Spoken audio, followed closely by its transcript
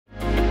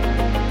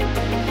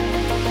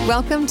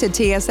Welcome to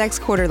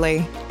TSX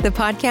Quarterly, the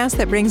podcast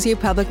that brings you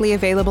publicly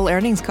available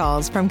earnings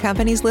calls from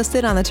companies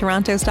listed on the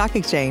Toronto Stock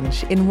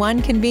Exchange in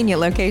one convenient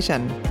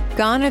location.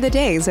 Gone are the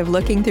days of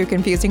looking through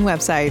confusing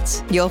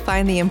websites. You'll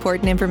find the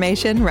important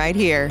information right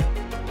here.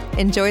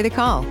 Enjoy the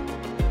call.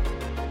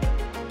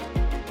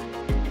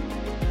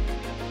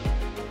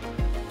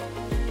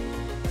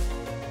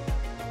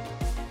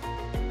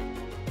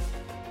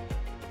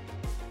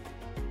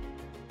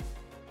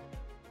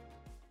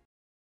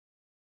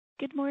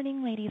 Good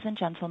morning, ladies and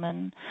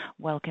gentlemen.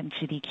 Welcome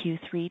to the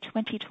Q3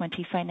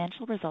 2020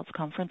 Financial Results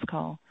Conference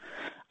Call.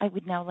 I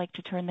would now like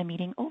to turn the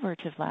meeting over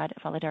to Vlad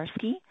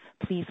Volodarsky.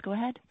 Please go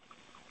ahead.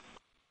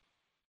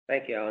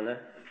 Thank you, Anna.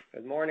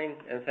 Good morning,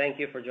 and thank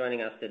you for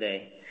joining us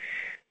today.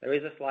 There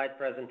is a slide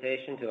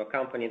presentation to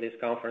accompany this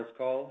conference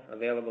call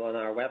available on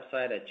our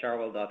website at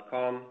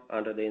chartwell.com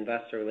under the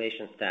Investor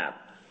Relations tab.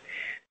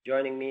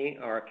 Joining me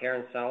are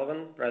Karen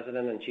Sullivan,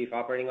 President and Chief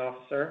Operating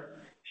Officer,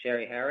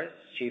 Sherry Harris,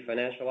 Chief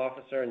Financial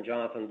Officer, and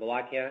Jonathan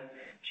Boulakia,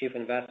 Chief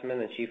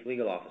Investment and Chief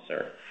Legal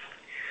Officer.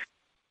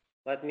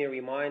 Let me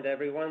remind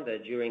everyone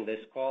that during this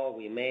call,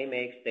 we may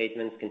make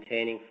statements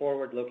containing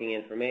forward-looking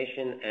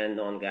information and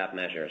non-GAAP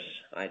measures.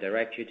 I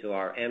direct you to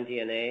our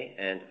MD&A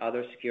and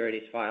other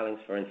securities filings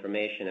for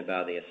information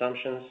about the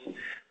assumptions,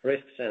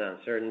 risks, and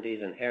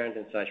uncertainties inherent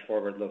in such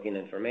forward-looking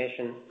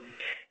information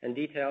and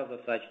details of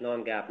such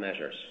non-GAAP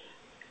measures.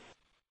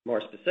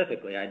 More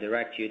specifically, I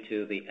direct you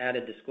to the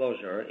added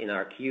disclosure in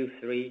our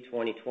Q3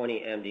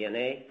 2020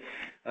 MD&A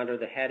under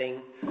the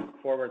heading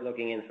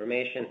Forward-Looking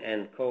Information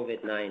and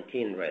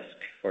COVID-19 Risk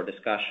for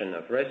discussion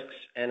of risks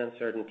and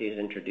uncertainties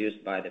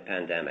introduced by the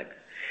pandemic.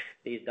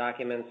 These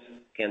documents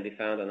can be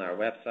found on our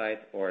website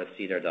or at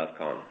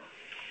sedar.com.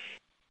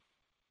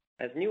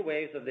 As new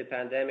waves of the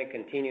pandemic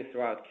continue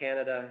throughout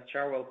Canada,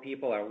 Chartwell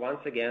people are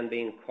once again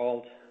being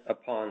called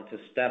upon to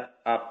step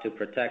up to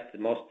protect the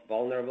most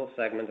vulnerable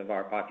segment of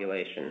our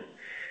population.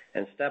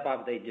 And step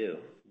up they do,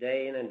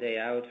 day in and day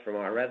out, from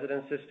our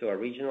residences to our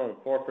regional and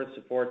corporate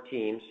support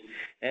teams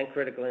and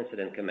critical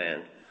incident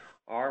command.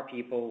 Our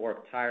people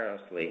work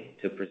tirelessly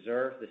to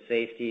preserve the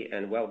safety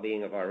and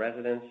well-being of our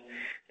residents,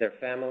 their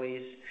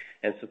families,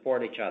 and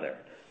support each other.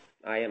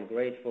 I am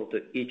grateful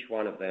to each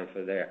one of them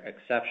for their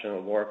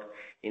exceptional work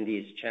in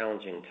these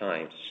challenging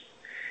times.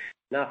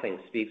 Nothing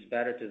speaks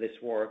better to this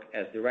work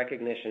as the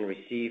recognition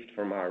received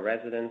from our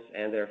residents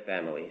and their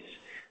families,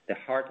 the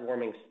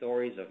heartwarming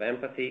stories of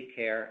empathy,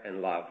 care,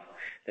 and love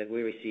that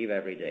we receive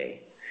every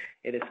day.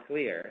 It is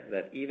clear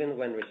that even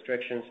when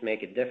restrictions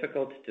make it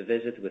difficult to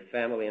visit with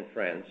family and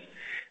friends,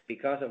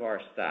 because of our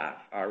staff,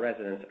 our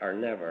residents are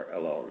never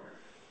alone.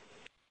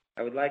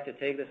 I would like to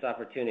take this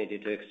opportunity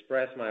to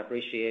express my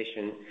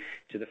appreciation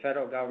to the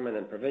federal government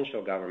and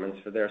provincial governments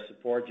for their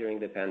support during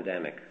the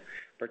pandemic.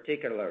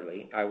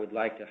 Particularly, I would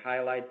like to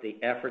highlight the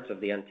efforts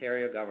of the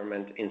Ontario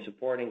government in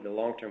supporting the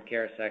long-term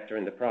care sector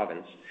in the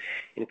province,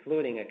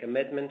 including a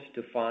commitment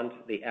to fund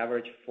the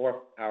average 4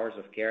 hours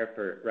of care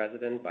per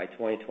resident by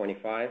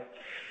 2025.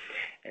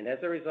 And as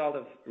a result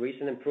of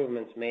recent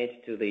improvements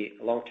made to the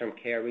long-term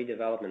care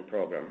redevelopment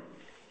program,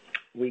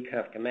 we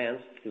have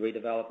commenced the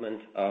redevelopment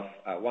of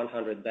a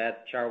 100-bed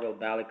Chartwell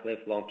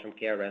Ballycliffe long-term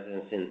care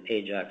residence in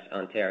Ajax,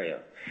 Ontario.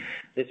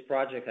 This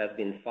project has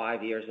been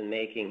 5 years in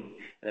making,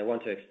 and I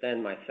want to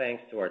extend my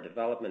thanks to our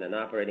development and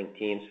operating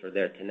teams for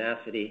their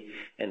tenacity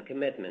and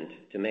commitment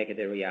to make it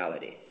a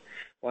reality.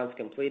 Once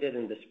completed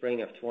in the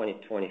spring of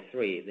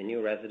 2023, the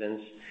new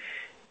residence,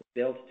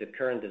 built to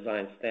current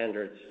design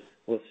standards,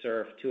 will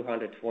serve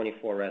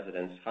 224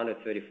 residents,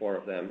 134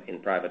 of them in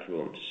private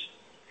rooms.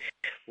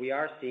 We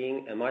are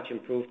seeing a much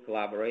improved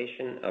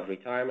collaboration of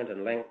retirement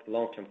and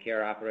long-term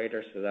care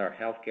operators with our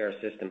healthcare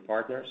system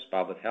partners,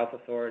 public health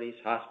authorities,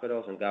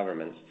 hospitals, and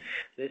governments.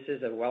 This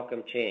is a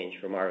welcome change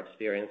from our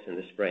experience in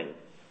the spring.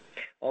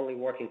 Only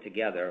working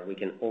together, we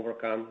can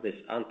overcome this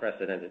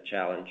unprecedented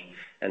challenge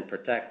and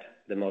protect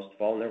the most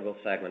vulnerable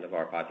segment of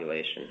our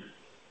population.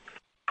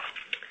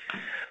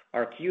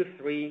 Our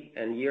Q3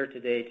 and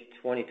year-to-date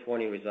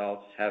 2020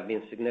 results have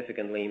been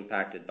significantly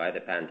impacted by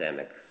the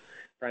pandemic,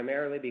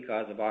 primarily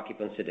because of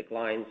occupancy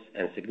declines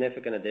and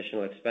significant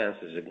additional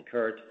expenses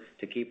incurred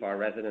to keep our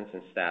residents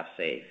and staff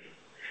safe.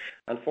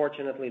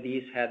 Unfortunately,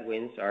 these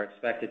headwinds are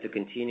expected to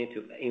continue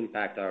to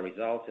impact our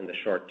results in the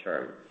short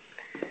term.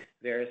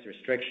 Various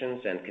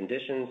restrictions and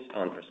conditions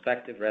on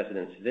prospective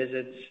residents'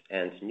 visits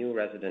and new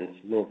residents'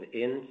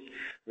 move-ins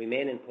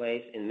remain in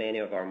place in many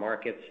of our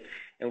markets,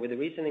 and with the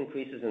recent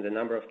increases in the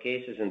number of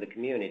cases in the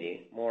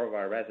community, more of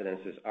our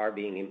residences are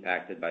being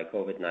impacted by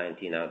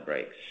COVID-19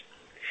 outbreaks.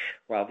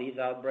 While these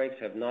outbreaks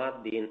have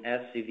not been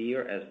as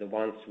severe as the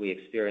ones we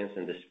experienced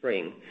in the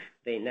spring,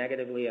 they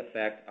negatively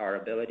affect our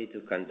ability to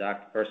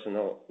conduct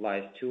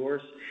personalized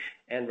tours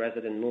and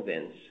resident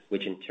move-ins,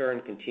 which in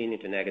turn continue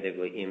to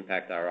negatively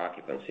impact our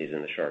occupancies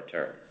in the short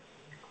term.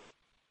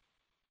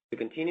 To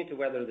continue to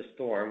weather the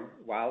storm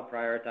while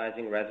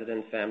prioritizing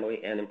resident, family,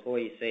 and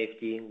employee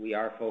safety, we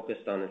are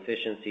focused on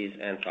efficiencies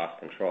and cost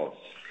controls.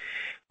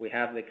 We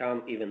have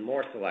become even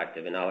more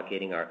selective in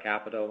allocating our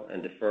capital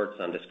and deferred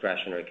some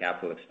discretionary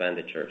capital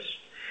expenditures.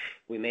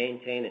 We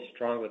maintain a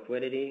strong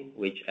liquidity,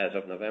 which as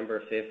of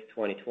November 5th,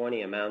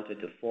 2020, amounted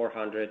to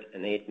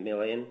 $408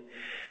 million,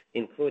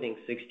 including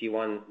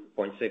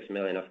 $61.6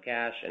 million of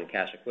cash and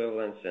cash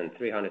equivalents and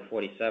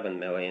 $347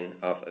 million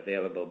of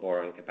available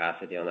borrowing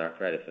capacity on our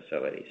credit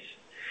facilities.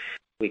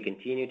 We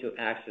continue to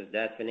access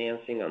debt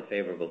financing on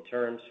favorable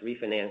terms,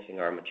 refinancing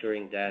our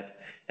maturing debt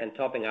and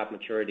topping up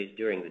maturities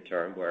during the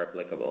term where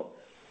applicable.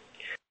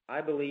 I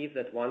believe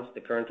that once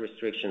the current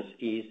restrictions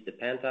ease, the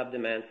pent-up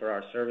demand for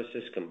our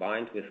services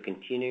combined with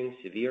continuing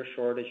severe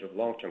shortage of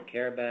long-term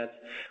care beds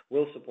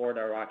will support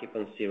our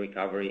occupancy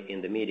recovery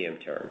in the medium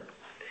term.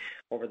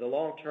 Over the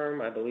long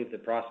term, I believe the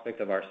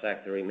prospect of our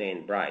sector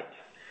remain bright.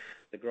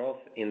 The growth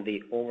in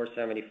the over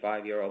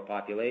 75-year-old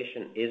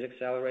population is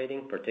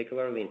accelerating,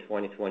 particularly in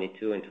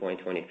 2022 and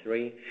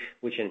 2023,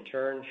 which in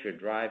turn should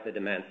drive the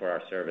demand for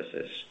our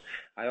services.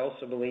 I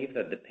also believe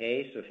that the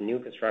pace of new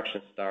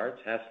construction starts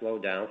has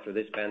slowed down through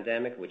this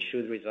pandemic, which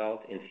should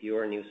result in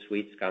fewer new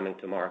suites coming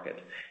to market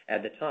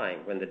at the time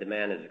when the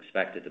demand is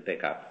expected to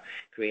pick up,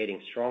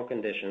 creating strong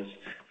conditions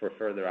for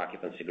further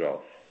occupancy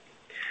growth.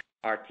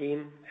 Our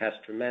team has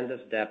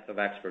tremendous depth of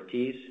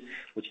expertise,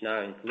 which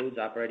now includes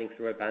operating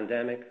through a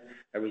pandemic,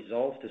 a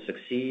resolve to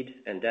succeed,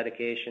 and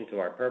dedication to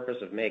our purpose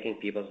of making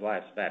people's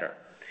lives better.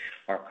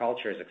 Our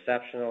culture is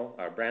exceptional,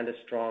 our brand is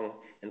strong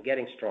and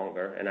getting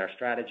stronger, and our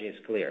strategy is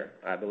clear.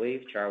 I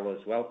believe Chartwell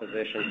is well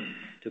positioned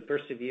to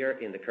persevere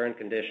in the current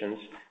conditions,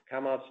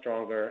 come out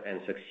stronger, and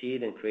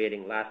succeed in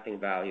creating lasting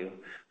value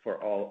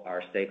for all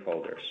our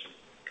stakeholders.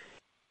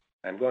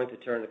 I'm going to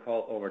turn the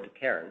call over to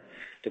Karen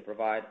to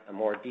provide a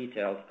more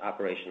detailed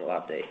operational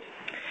update.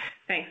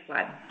 Thanks,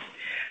 Vlad.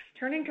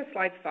 Turning to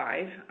slide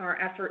 5, our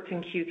efforts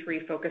in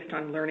Q3 focused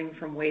on learning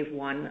from wave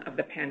 1 of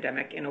the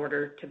pandemic in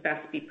order to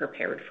best be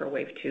prepared for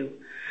wave 2.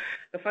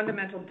 The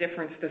fundamental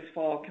difference this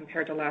fall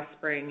compared to last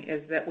spring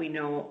is that we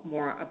know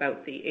more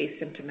about the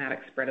asymptomatic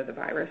spread of the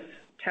virus.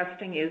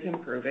 Testing is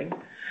improving,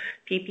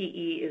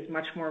 PPE is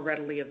much more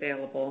readily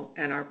available,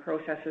 and our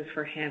processes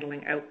for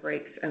handling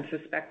outbreaks and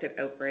suspected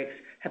outbreaks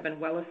have been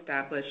well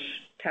established,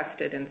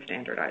 tested, and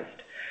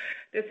standardized.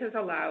 This has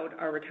allowed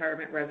our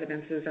retirement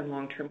residences and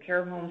long-term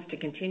care homes to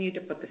continue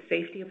to put the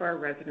safety of our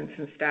residents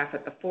and staff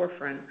at the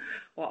forefront,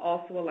 while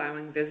also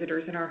allowing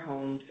visitors in our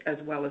homes as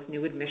well as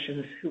new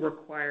admissions who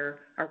require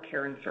our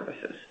care and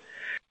services.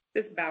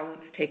 This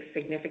balance takes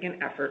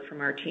significant effort from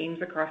our teams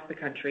across the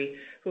country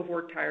who have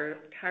worked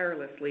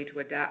tirelessly to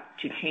adapt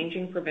to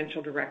changing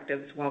provincial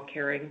directives while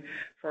caring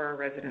for our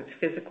residents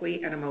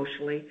physically and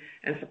emotionally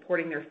and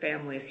supporting their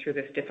families through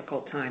this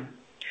difficult time.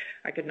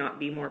 I could not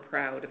be more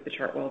proud of the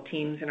Chartwell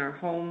teams in our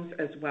homes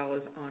as well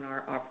as on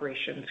our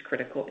Operations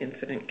Critical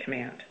Incident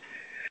Command.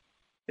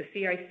 The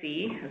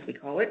CIC, as we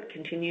call it,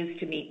 continues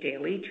to meet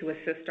daily to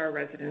assist our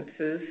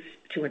residences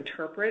to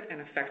interpret and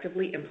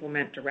effectively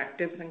implement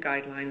directives and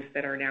guidelines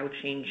that are now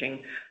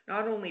changing,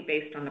 not only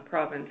based on the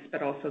province,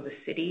 but also the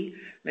city,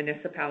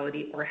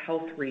 municipality, or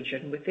health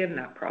region within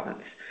that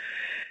province.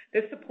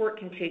 This support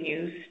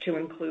continues to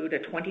include a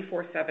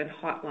 24/7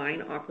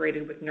 hotline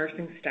operated with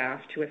nursing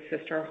staff to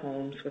assist our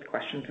homes with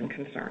questions and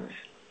concerns.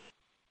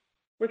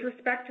 With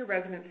respect to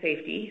resident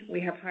safety, we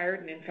have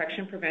hired an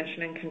infection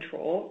prevention and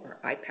control, or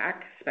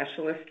IPAC,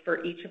 specialist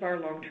for each of our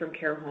long-term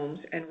care homes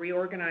and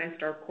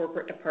reorganized our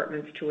corporate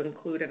departments to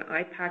include an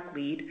IPAC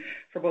lead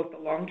for both the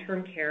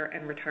long-term care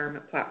and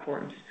retirement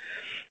platforms.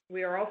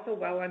 We are also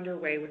well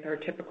underway with our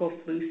typical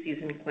flu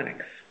season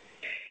clinics.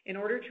 In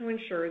order to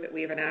ensure that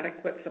we have an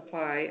adequate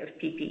supply of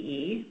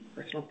PPE,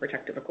 personal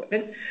protective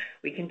equipment,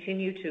 we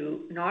continue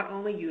to not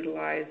only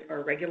utilize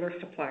our regular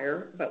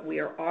supplier, but we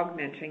are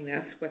augmenting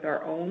this with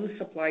our own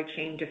supply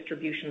chain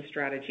distribution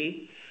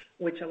strategy,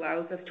 which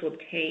allows us to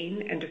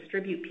obtain and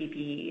distribute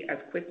PPE as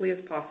quickly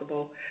as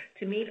possible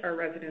to meet our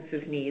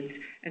residents' needs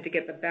and to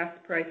get the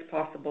best price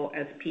possible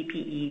as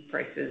PPE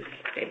prices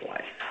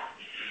stabilize.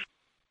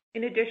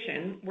 In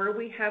addition, where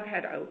we have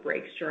had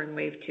outbreaks during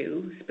Wave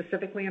 2,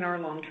 specifically in our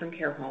long-term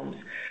care homes,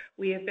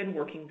 we have been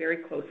working very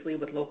closely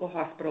with local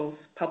hospitals,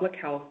 public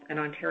health, and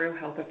Ontario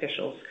health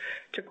officials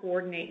to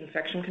coordinate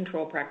infection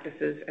control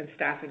practices and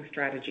staffing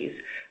strategies,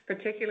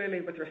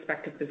 particularly with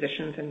respect to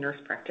physicians and nurse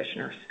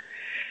practitioners.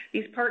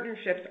 These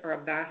partnerships are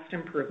a vast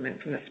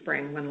improvement from the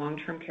spring when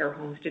long-term care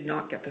homes did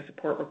not get the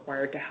support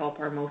required to help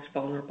our most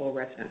vulnerable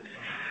residents.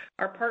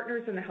 Our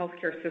partners in the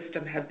healthcare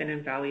system have been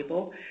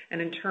invaluable, and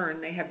in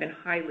turn, they have been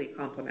highly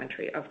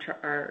complimentary of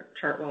our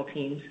Chartwell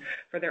teams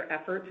for their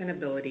efforts and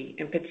ability,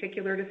 in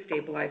particular to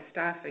stabilize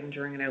staffing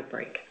during an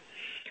outbreak.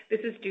 This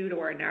is due to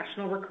our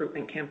national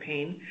recruitment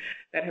campaign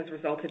that has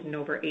resulted in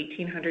over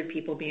 1,800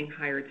 people being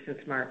hired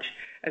since March,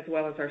 as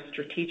well as our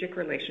strategic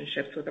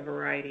relationships with a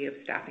variety of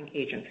staffing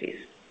agencies.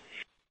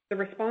 The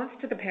response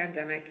to the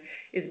pandemic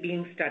is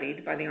being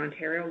studied by the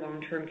Ontario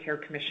Long-Term Care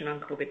Commission on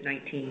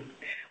COVID-19,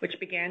 which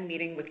began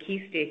meeting with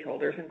key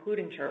stakeholders,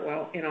 including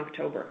Chartwell, in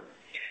October.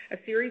 A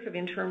series of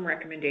interim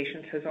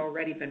recommendations has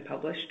already been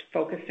published,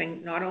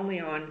 focusing not only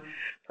on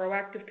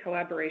proactive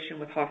collaboration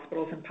with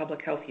hospitals and public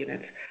health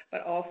units,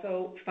 but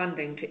also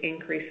funding to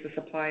increase the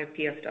supply of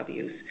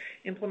PSWs,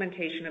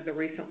 implementation of the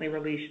recently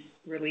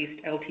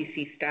released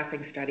LTC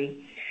staffing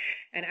study,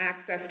 and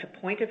access to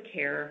point of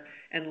care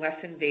and less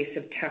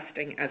invasive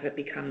testing as it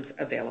becomes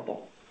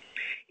available.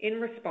 In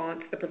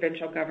response, the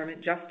provincial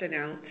government just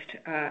announced,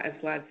 as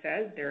Vlad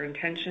said, their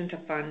intention to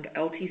fund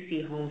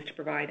LTC homes to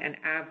provide an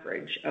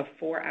average of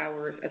 4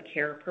 hours of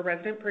care per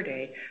resident per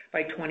day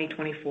by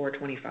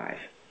 2024-25.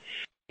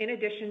 In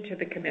addition to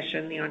the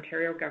Commission, the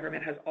Ontario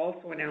government has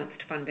also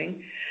announced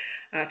funding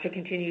to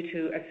continue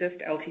to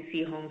assist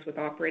LTC homes with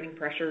operating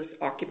pressures,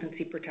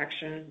 occupancy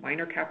protection,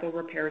 minor capital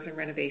repairs and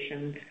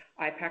renovations,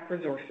 IPAC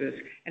resources,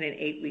 and an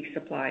 8-week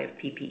supply of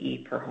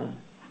PPE per home.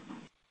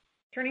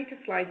 Turning to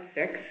slide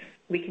 6,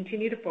 we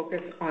continue to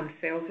focus on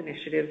sales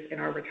initiatives in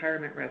our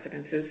retirement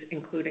residences,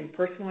 including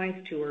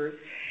personalized tours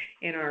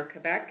in our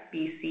Quebec,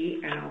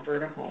 BC, and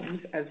Alberta homes,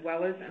 as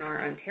well as in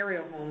our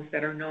Ontario homes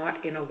that are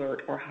not in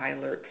alert or high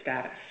alert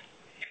status.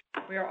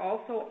 We are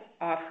also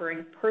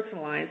offering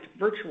personalized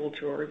virtual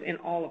tours in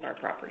all of our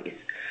properties.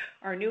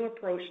 Our new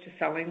approach to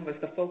selling was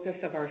the focus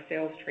of our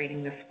sales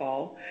training this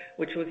fall,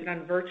 which was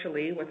done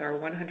virtually with our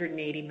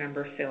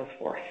 180-member sales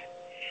force.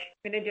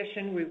 In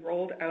addition, we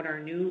rolled out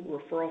our new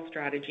referral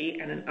strategy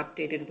and an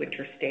updated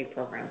winter stay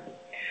program.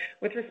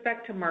 With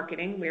respect to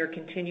marketing, we are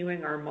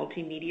continuing our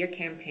multimedia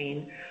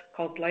campaign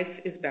called Life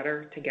is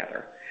Better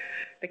Together.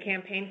 The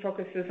campaign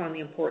focuses on the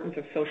importance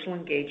of social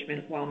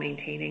engagement while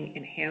maintaining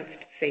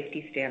enhanced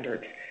safety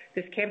standards.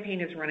 This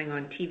campaign is running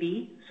on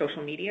TV,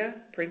 social media,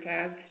 print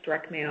ads,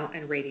 direct mail,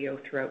 and radio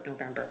throughout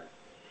November.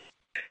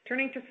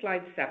 Turning to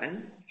slide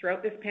 7,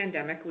 throughout this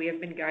pandemic, we have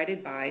been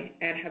guided by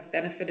and have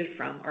benefited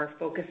from our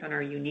focus on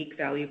our unique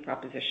value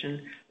proposition,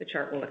 the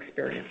Chartwell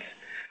Experience.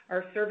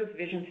 Our service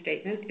vision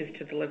statement is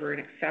to deliver an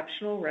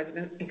exceptional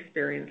resident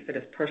experience that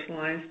is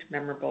personalized,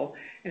 memorable,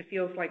 and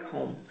feels like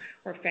home,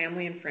 where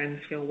family and friends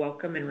feel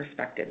welcome and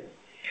respected.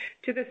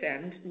 To this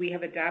end, we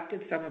have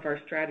adapted some of our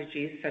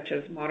strategies, such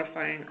as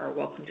modifying our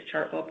Welcome to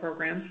Chartwell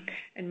program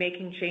and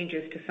making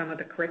changes to some of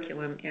the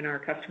curriculum in our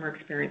customer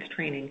experience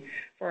training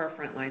for our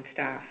frontline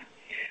staff.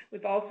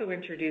 We've also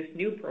introduced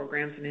new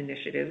programs and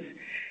initiatives,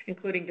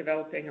 including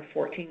developing a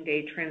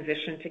 14-day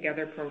transition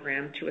together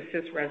program to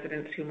assist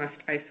residents who must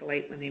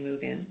isolate when they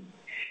move in,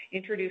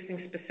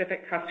 introducing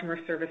specific customer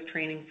service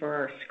training for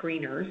our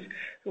screeners,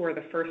 who are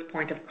the first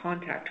point of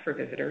contact for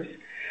visitors,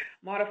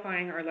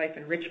 modifying our life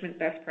enrichment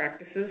best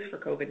practices for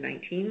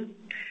COVID-19,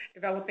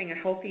 developing a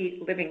healthy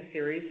living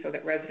series so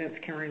that residents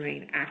can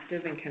remain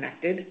active and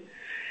connected,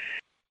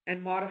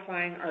 and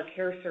modifying our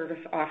care service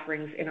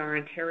offerings in our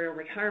Ontario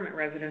retirement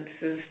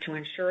residences to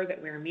ensure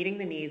that we are meeting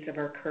the needs of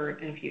our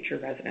current and future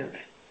residents.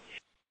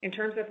 In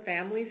terms of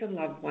families and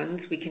loved ones,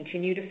 we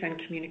continue to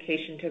send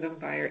communication to them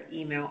via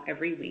email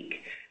every week,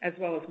 as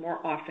well as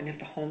more often if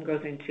the home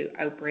goes into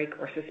outbreak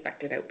or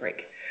suspected outbreak.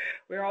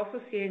 We are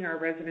also seeing our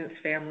residents'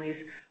 families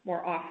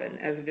more often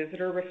as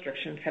visitor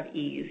restrictions have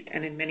eased,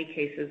 and in many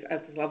cases as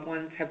loved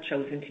ones have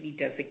chosen to be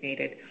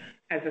designated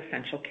as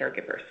essential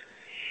caregivers.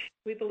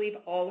 We believe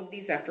all of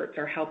these efforts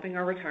are helping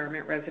our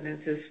retirement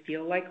residences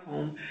feel like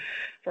home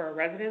for our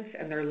residents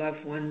and their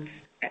loved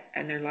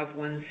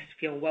ones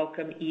feel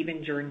welcome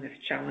even during this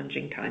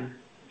challenging time.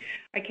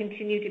 I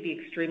continue to be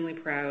extremely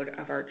proud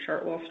of our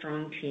Chartwell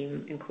Strong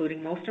team,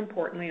 including most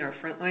importantly our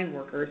frontline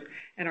workers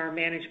and our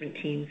management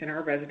teams in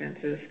our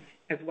residences,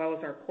 as well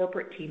as our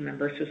corporate team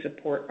members who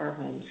support our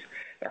homes.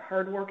 Their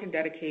hard work and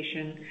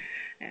dedication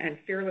and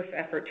fearless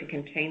effort to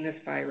contain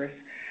this virus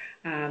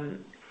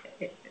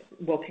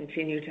will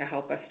continue to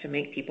help us to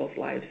make people's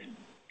lives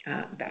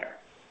better.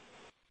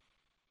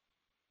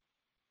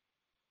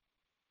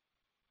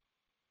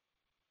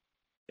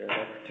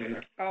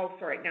 Oh,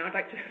 sorry. Now I'd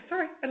like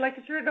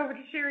to turn it over to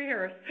Sherry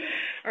Harris,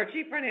 our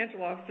Chief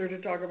Financial Officer, to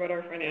talk about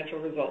our financial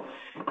results.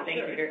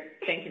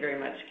 Thank you very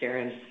much,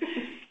 Karen.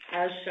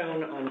 As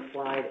shown on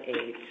slide 8,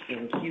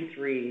 in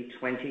Q3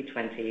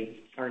 2020,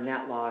 our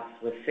net loss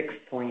was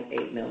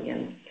 $6.8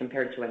 million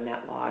compared to a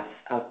net loss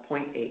of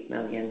 $0.8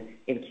 million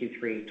in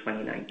Q3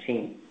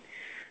 2019.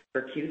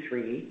 For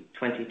Q3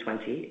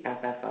 2020,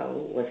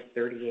 FFO was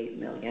 $38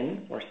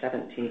 million, or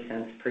 17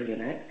 cents per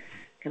unit,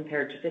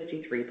 compared to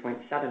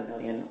 $53.7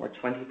 million, or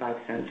 25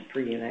 cents per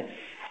unit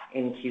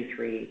in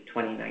Q3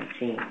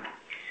 2019.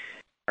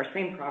 Our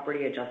same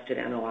property adjusted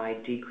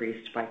NOI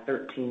decreased by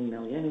 $13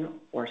 million,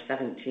 or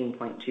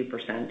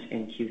 17.2%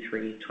 in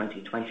Q3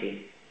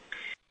 2020.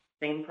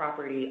 Same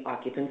property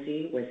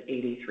occupancy was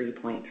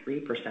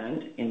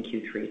 83.3% in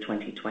Q3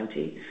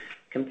 2020,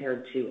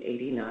 compared to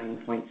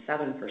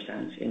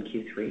 89.7% in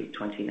Q3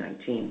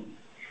 2019.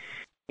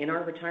 In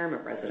our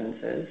retirement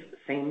residences,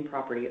 same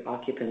property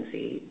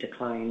occupancy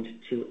declined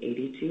to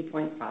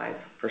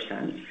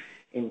 82.5%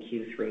 in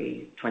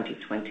Q3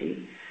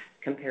 2020,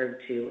 compared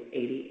to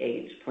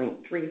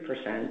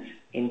 88.3%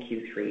 in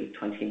Q3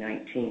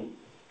 2019.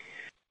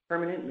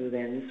 Permanent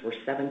move-ins were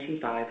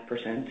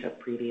 75% of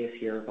previous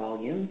year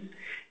volumes,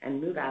 and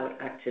move-out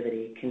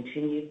activity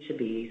continued to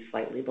be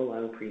slightly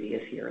below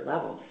previous year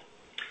levels.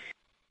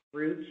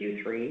 Through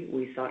Q3,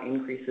 we saw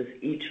increases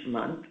each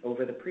month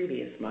over the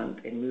previous month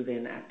in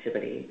move-in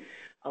activity,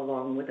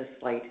 along with a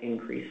slight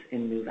increase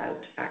in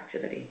move-out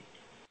activity.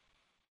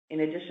 In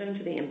addition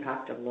to the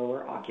impact of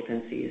lower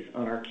occupancies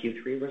on our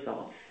Q3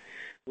 results,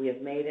 we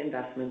have made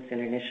investments in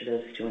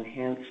initiatives to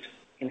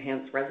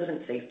enhance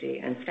resident safety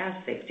and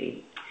staff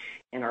safety,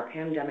 and our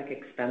pandemic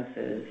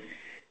expenses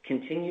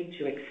continued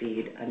to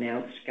exceed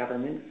announced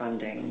government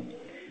funding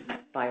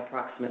by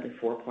approximately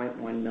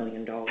 $4.1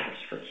 million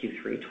for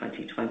Q3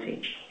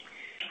 2020.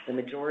 The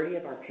majority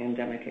of our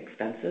pandemic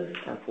expenses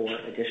are for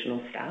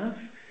additional staff,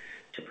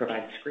 to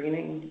provide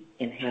screening,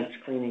 enhanced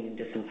cleaning and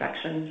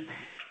disinfection,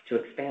 to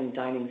expand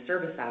dining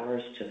service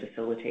hours to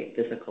facilitate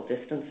physical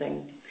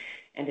distancing,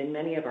 and in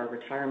many of our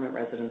retirement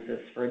residences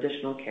for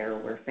additional care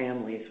where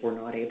families were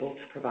not able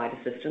to provide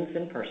assistance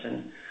in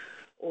person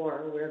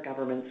or where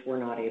governments were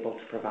not able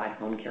to provide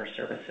home care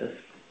services.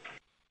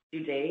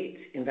 To date,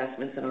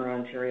 investments in our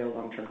Ontario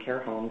long-term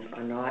care homes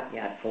are not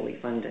yet fully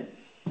funded.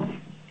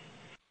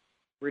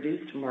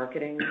 Reduced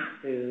marketing,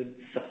 food,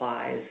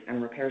 supplies,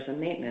 and repairs and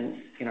maintenance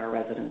in our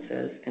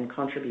residences and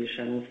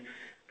contributions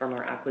from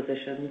our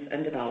acquisitions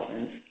and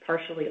developments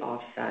partially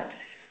offset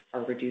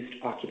our reduced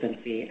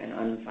occupancy and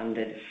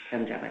unfunded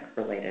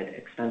pandemic-related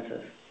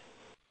expenses.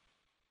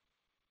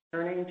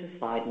 Turning to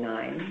slide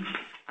 9,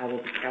 I will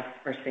discuss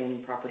our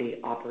same property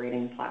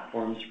operating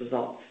platforms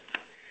results.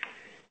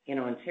 In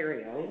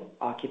Ontario,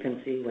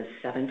 occupancy was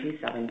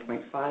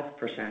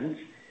 77.5%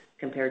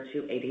 compared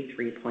to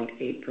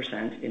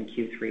 83.8% in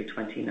Q3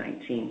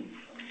 2019.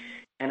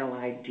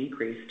 NOI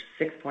decreased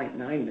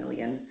 $6.9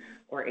 million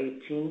or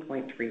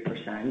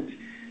 18.3%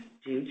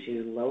 due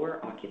to lower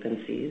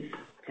occupancies,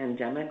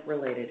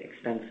 pandemic-related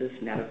expenses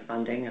net of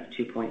funding of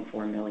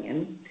 $2.4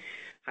 million,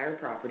 higher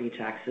property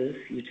taxes,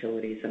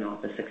 utilities, and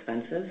office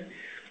expenses,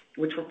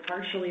 which were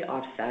partially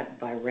offset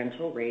by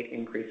rental rate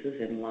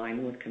increases in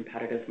line with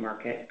competitive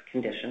market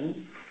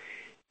conditions,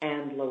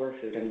 and lower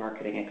food and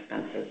marketing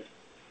expenses.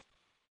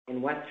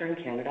 In Western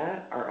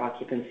Canada, our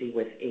occupancy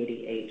was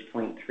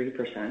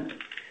 88.3%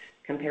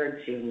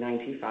 compared to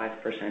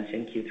 95%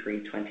 in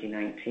Q3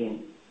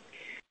 2019.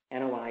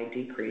 NOI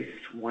decreased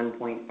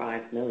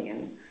 $1.5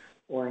 million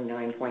or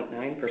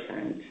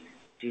 9.9%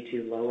 due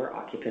to lower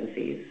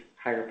occupancies,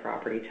 higher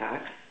property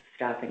tax,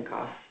 staffing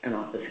costs, and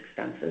office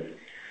expenses,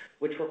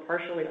 which were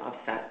partially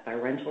offset by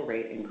rental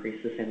rate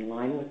increases in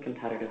line with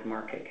competitive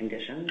market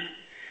conditions,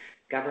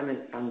 government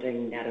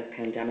funding net of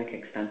pandemic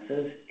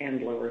expenses,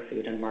 and lower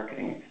food and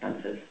marketing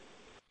expenses.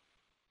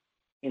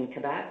 In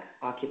Quebec,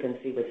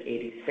 occupancy was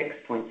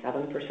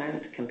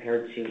 86.7%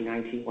 compared to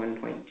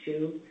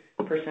 91.2%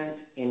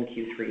 in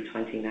Q3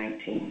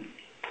 2019.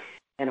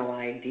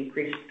 NOI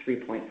decreased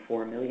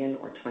 $3.4 million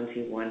or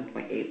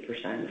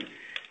 21.8%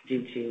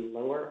 due to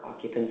lower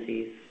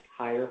occupancies,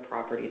 higher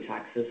property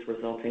taxes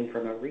resulting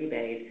from a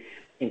rebate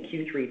in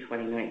Q3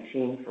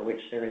 2019 for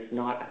which there is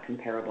not a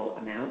comparable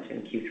amount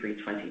in Q3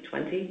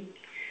 2020,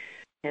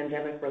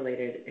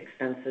 pandemic-related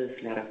expenses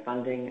net of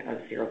funding of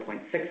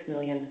 $0.6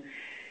 million,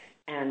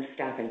 and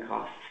staffing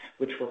costs,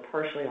 which were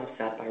partially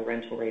offset by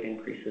rental rate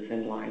increases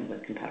in line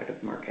with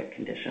competitive market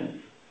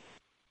conditions.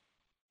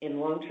 In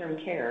long-term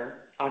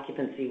care,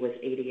 occupancy was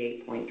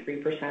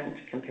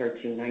 88.3%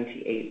 compared to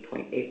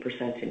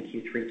 98.8% in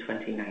Q3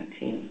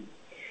 2019.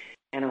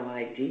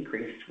 NOI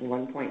decreased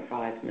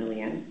 $1.5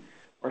 million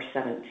or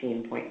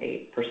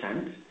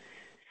 17.8%.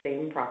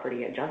 Same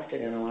property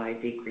adjusted NOI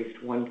decreased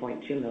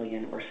 $1.2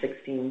 million or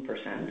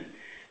 16%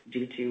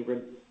 due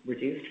to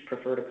reduced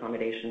preferred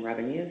accommodation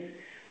revenues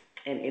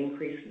and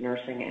increased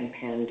nursing and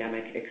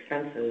pandemic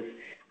expenses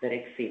that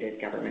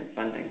exceeded government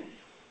funding.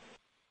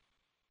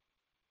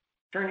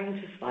 Turning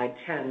to slide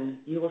 10,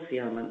 you will see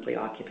our monthly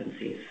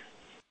occupancies.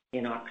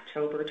 In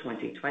October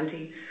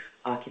 2020,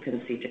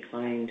 occupancy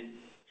declined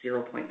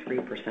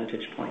 0.3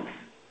 percentage points.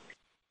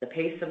 The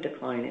pace of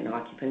decline in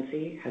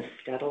occupancy has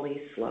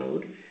steadily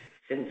slowed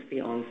since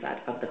the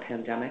onset of the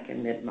pandemic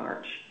in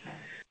mid-March,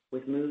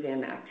 with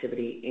move-in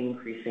activity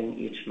increasing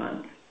each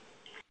month.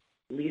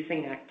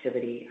 Leasing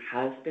activity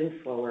has been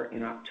slower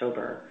in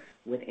October,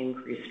 with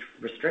increased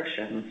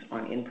restrictions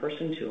on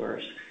in-person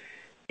tours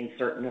in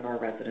certain of our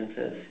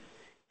residences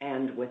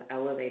and with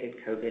elevated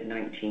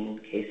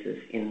COVID-19 cases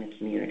in the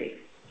community.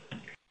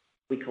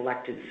 We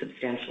collected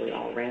substantially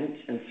all rent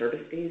and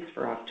service fees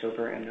for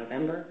October and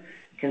November,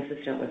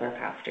 consistent with our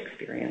past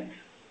experience.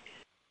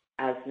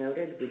 As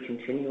noted, we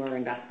continue our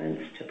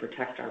investments to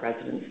protect our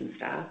residents and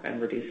staff and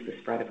reduce the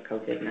spread of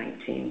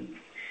COVID-19.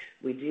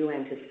 We do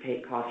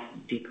anticipate costs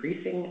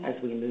decreasing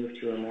as we move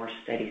to a more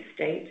steady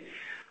state.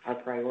 Our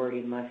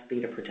priority must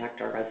be to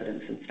protect our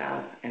residents and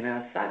staff, and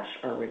as such,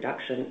 our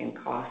reduction in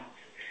costs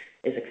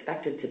is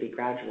expected to be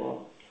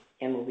gradual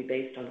and will be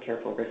based on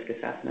careful risk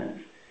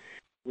assessments.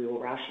 We will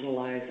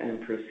rationalize and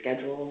improve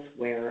schedules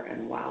where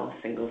and while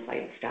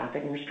single-site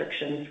staffing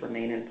restrictions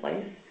remain in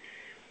place,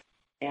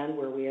 and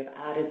where we have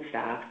added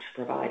staff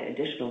to provide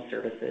additional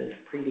services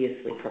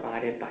previously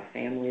provided by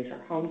families or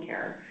home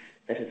care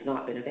that has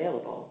not been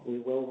available, we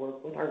will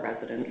work with our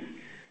residents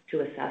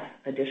to assess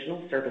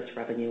additional service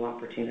revenue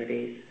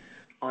opportunities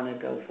on a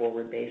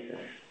go-forward basis.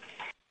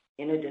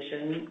 In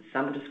addition,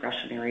 some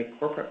discretionary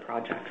corporate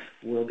projects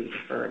will be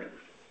deferred.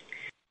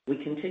 We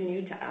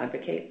continue to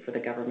advocate for the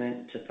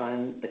governments to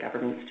fund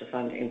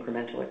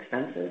incremental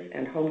expenses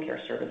and home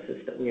care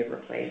services that we have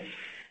replaced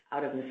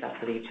out of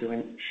necessity to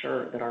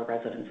ensure that our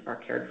residents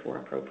are cared for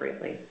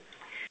appropriately.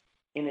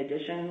 In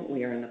addition,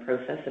 we are in the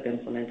process of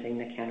implementing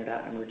the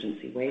Canada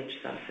Emergency Wage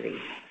Subsidy,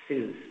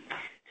 CEWS,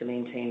 to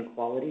maintain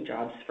quality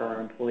jobs for our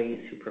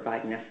employees who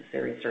provide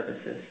necessary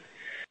services.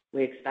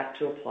 We expect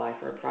to apply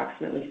for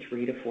approximately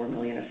 $3 to $4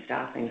 million of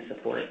staffing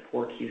support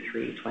for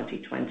Q3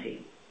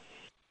 2020.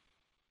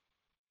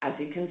 As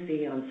you can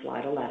see on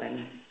slide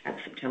 11, at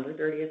September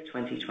 30th,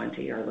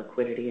 2020, our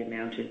liquidity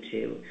amounted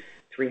to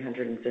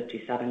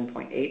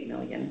 $357.8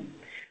 million,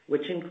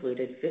 which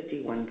included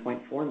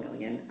 $51.4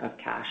 million of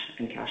cash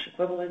and cash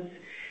equivalents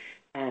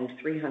and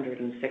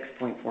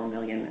 $306.4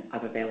 million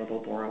of available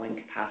borrowing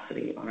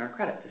capacity on our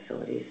credit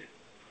facilities.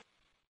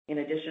 In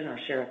addition, our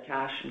share of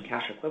cash and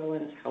cash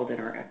equivalents held in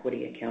our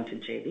equity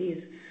accounted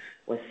JVs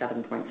was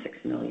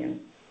 $7.6 million.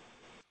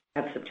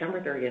 At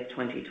September 30th,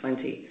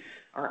 2020,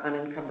 our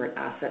unencumbered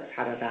assets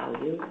had a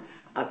value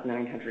of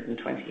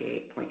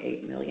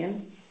 $928.8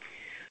 million.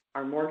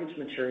 Our mortgage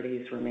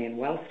maturities remain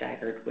well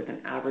staggered with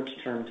an average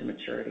term to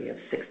maturity of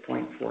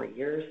 6.4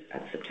 years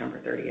at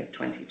September 30th,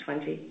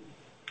 2020.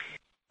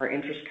 Our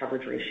interest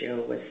coverage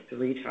ratio was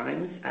 3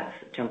 times at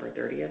September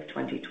 30th,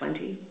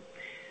 2020.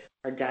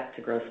 Our debt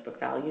to gross book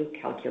value,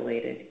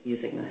 calculated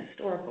using the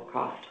historical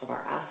cost of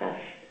our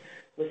assets,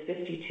 was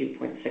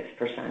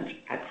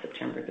 52.6% at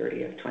September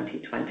 30th,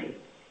 2020.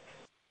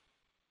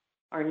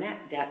 Our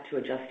net debt to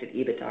adjusted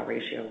EBITDA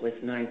ratio was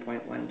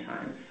 9.1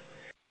 times.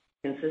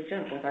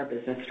 Consistent with our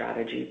business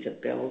strategy to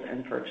build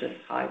and purchase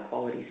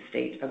high-quality,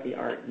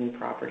 state-of-the-art new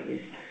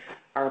properties,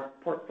 our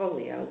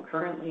portfolio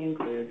currently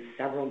includes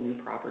several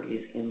new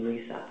properties in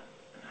lease-up.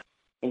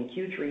 In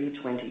Q3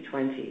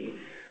 2020,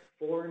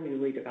 4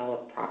 newly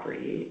developed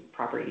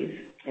properties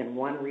and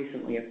 1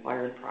 recently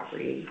acquired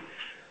property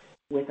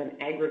with an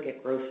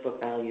aggregate gross book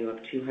value of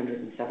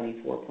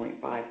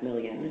 $274.5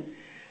 million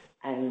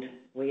and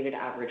weighted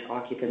average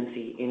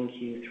occupancy in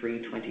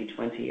Q3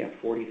 2020 of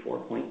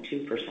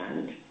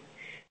 44.2%,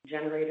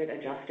 generated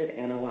adjusted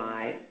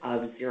NOI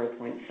of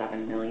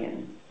 $0.7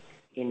 million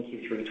in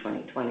Q3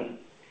 2020.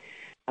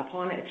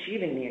 Upon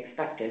achieving the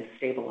expected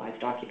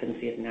stabilized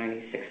occupancy of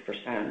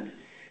 96%,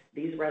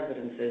 these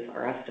residences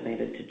are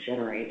estimated to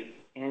generate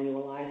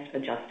annualized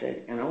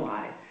adjusted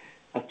NOI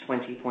of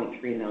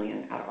 $20.3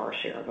 million at our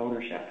share of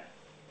ownership.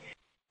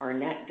 Our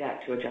net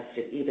debt to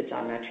adjusted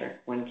EBITDA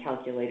metric, when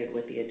calculated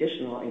with the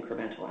additional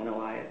incremental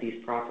NOI of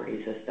these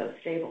properties as though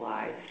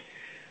stabilized,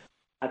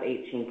 of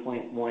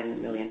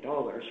 $18.1 million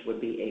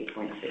would be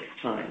 8.6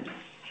 times.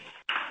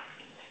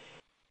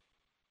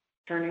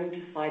 Turning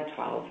to slide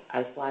 12,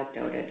 as Vlad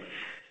noted,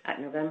 at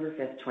November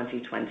 5th,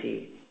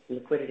 2020,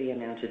 liquidity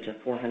amounted to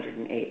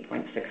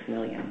 $408.6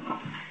 million.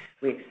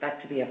 We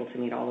expect to be able to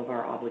meet all of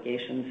our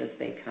obligations as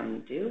they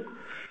come due,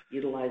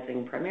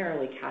 utilizing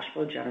primarily cash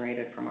flow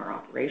generated from our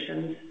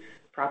operations,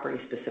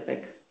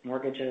 property-specific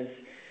mortgages,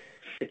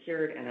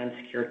 secured and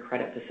unsecured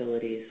credit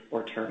facilities,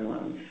 or term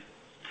loans.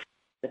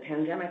 The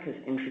pandemic has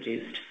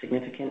introduced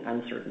significant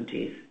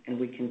uncertainties, and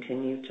we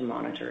continue to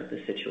monitor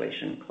the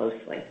situation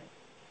closely.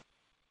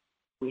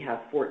 We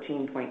have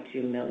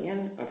 $14.2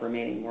 million of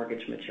remaining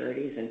mortgage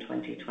maturities in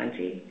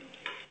 2020,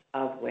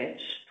 of which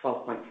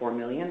 $12.4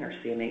 million are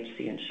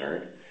CMHC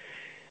insured.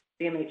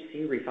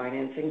 CMHC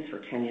refinancings for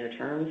 10-year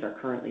terms are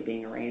currently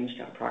being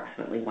arranged at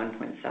approximately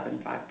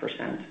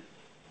 1.75%.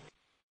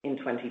 In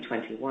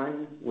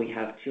 2021, we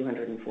have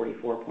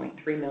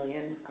 $244.3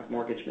 million of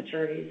mortgage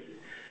maturities,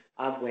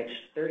 of which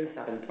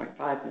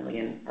 $37.5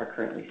 million are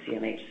currently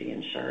CMHC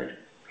insured.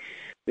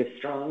 We have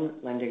strong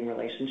lending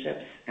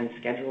relationships and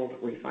scheduled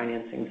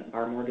refinancings of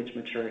our mortgage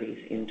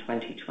maturities in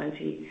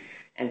 2020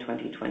 and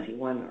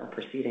 2021 are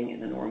proceeding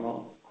in the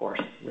normal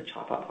course with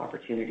top-up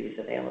opportunities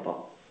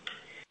available.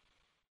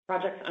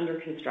 Projects under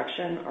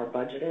construction are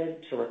budgeted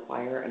to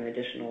require an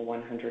additional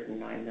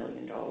 $109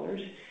 million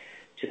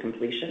to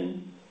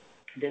completion.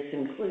 This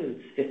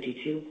includes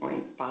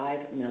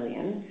 $52.5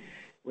 million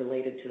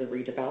related to the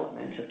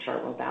redevelopment of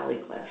Chartwell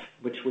Ballycliffe,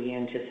 which we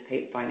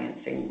anticipate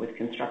financing with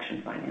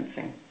construction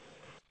financing.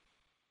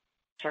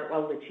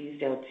 Chartwell Le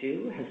Teasdale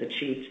 2 has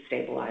achieved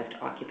stabilized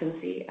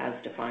occupancy as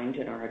defined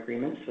in our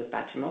agreements with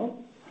Batimo.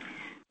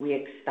 We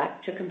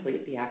expect to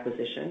complete the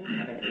acquisition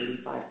of an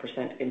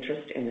 85%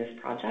 interest in this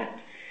project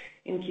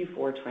in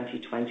Q4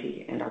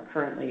 2020 and are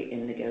currently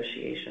in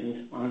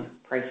negotiations on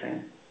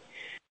pricing.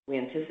 We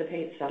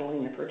anticipate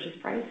settling the purchase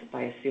price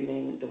by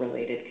assuming the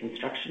related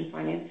construction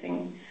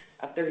financing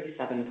of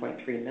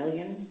 $37.3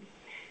 million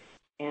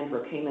and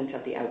repayment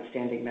of the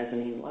outstanding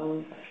mezzanine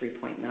loan of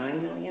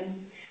 $3.9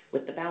 million,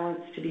 with the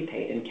balance to be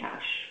paid in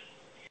cash.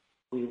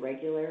 We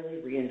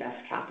regularly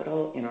reinvest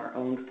capital in our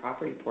owned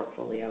property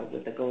portfolio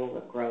with the goal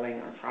of growing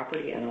our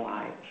property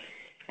NOI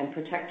and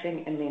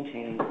protecting and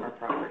maintaining our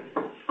properties.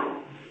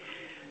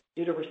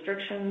 Due to Under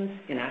restrictions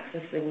in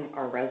accessing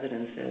our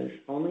residences,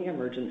 only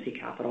emergency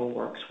capital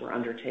works were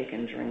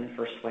undertaken during the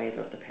first wave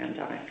of the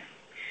pandemic.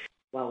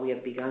 While we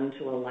have begun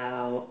to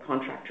allow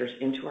contractors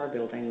into our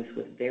buildings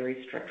with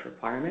very strict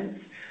requirements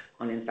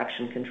on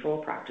infection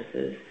control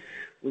practices,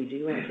 we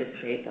do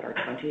anticipate that our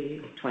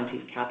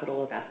 2020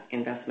 capital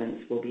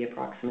investments will be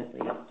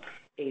approximately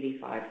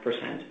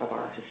 85% of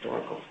our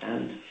historical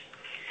spend.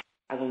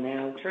 I will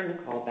now turn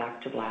the call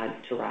back to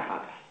Vlad to wrap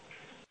up.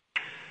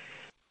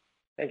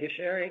 Thank you,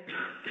 Sherry.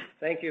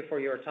 Thank you for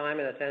your time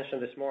and attention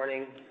this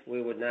morning.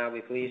 We would now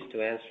be pleased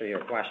to answer your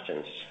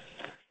questions.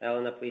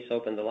 Elena, please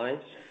open the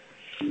lines.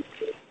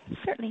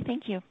 Certainly,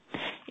 thank you.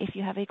 If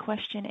you have a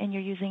question and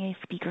you're using a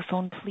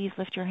speakerphone, please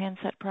lift your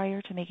handset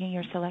prior to making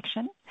your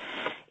selection.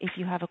 If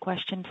you have a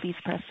question, please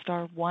press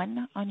star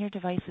 1 on your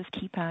device's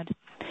keypad.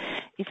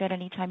 If at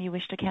any time you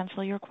wish to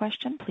cancel your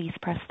question, please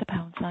press the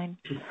pound sign.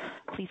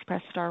 Please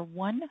press star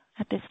 1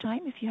 at this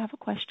time if you have a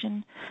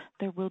question.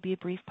 There will be a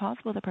brief pause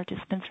while the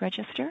participants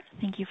register.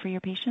 Thank you for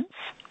your patience.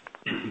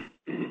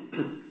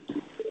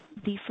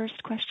 The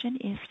first question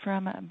is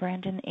from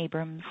Brandon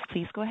Abrams.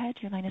 Please go ahead.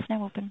 Your line is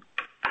now open.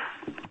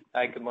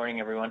 Hi, good morning,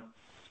 everyone.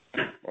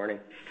 Morning.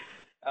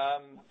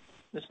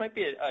 This might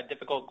be a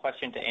difficult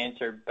question to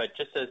answer, but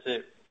just as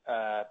it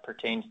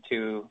pertains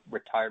to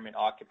retirement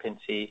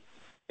occupancy,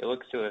 it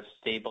looks to have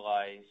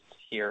stabilized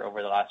here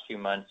over the last few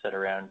months at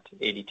around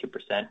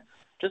 82%.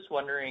 Just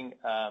wondering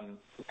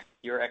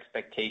your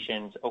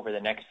expectations over the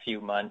next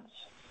few months,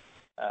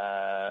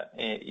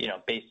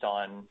 based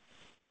on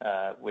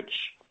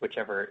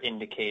whichever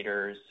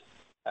indicators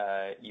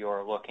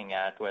you're looking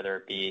at, whether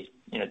it be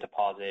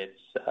deposits,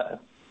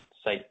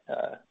 site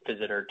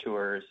visitor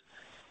tours,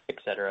 et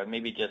cetera.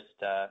 Maybe just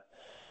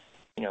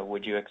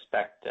would you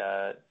expect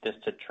this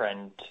to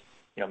trend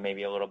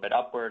maybe a little bit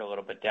upward, a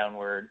little bit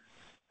downward,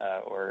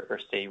 or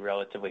stay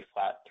relatively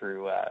flat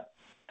through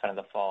kind of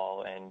the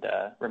fall and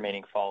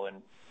remaining fall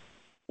and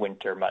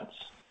winter months?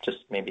 Just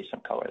maybe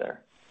some color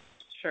there.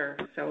 Sure.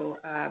 So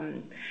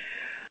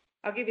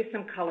I'll give you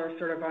some color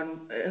sort of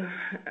on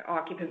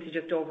occupancy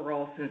just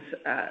overall since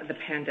the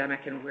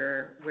pandemic and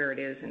where it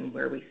is and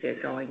where we see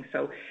it going.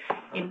 So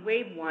in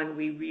wave 1,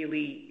 we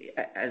really,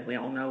 as we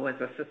all know, as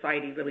a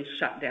society, really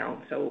shut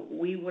down. So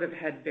we would have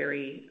had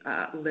very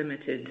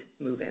limited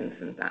move-ins,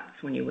 and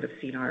that's when you would have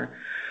seen our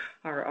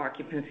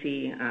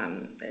occupancy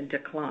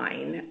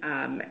decline.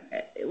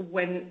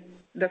 When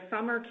the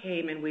summer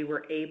came and we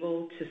were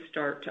able to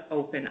start to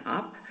open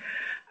up,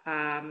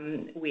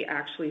 we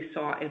actually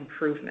saw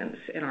improvements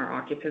in our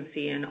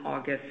occupancy in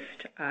August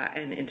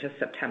and into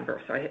September.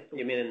 So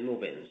you mean in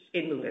move-ins?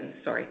 In move-ins,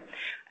 sorry.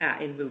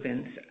 In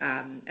move-ins.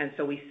 And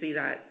so we see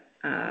that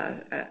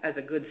as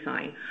a good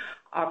sign.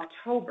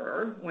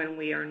 October, when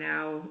we are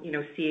now,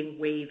 seeing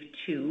wave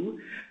 2,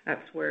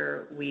 that's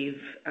where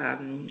we've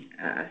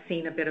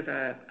seen a bit of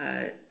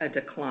a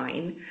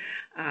decline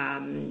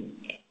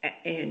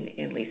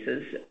in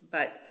leases.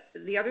 But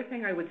the other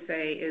thing I would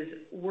say is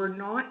we're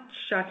not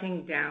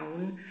shutting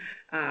down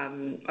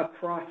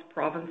across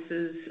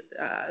provinces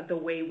the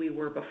way we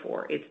were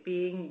before. It's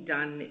being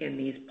done in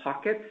these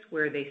pockets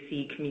where they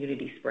see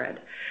community spread.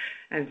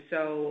 And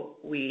so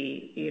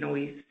we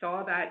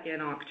saw that in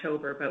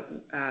October,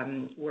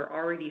 but we're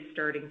already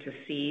starting to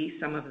see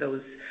some of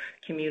those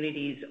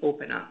communities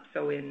open up.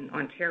 So in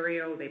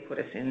Ontario, they put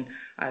us in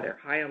either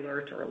high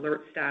alert or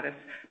alert status,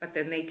 but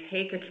then they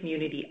take a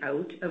community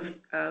out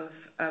of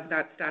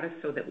that status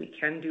so that we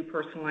can do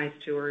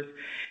personalized tours.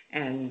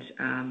 And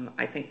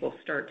I think we'll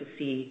start to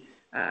see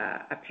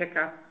a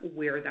pickup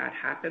where that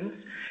happens.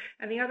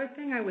 And the other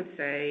thing I would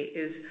say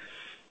is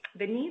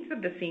the needs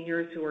of the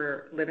seniors who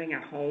are living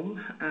at home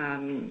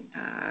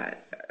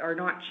are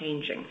not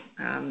changing.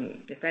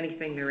 If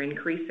anything, they're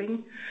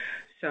increasing.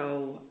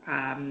 So,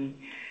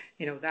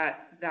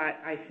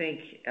 that I think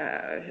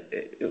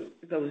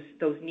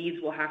those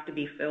needs will have to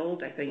be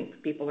filled. I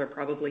think people are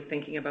probably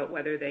thinking about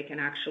whether they can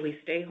actually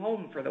stay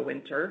home for the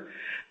winter,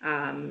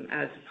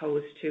 as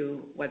opposed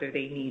to whether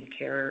they need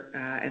care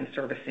and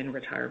service in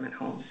retirement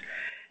homes.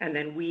 And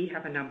then we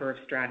have a number of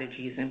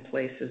strategies in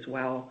place as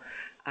well.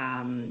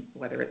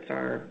 Whether it's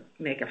our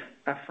Make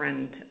a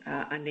Friend,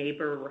 a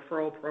Neighbor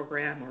referral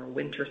program or a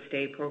winter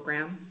stay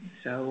program.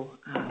 So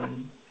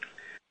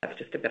that's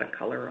just a bit of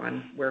color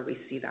on where we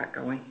see that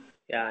going.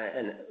 Yeah,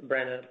 and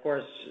Brandon, of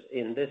course,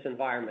 in this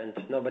environment,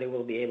 nobody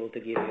will be able to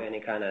give you any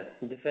kind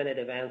of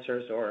definitive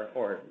answers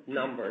or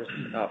numbers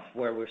of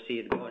where we see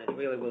it going. It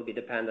really will be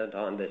dependent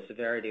on the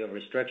severity of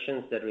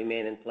restrictions that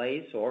remain in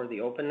place or the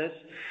openness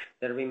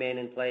that remain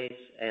in place.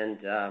 And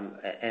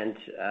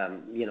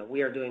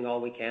we are doing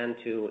all we can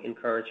to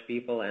encourage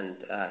people and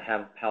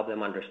help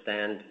them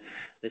understand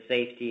the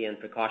safety and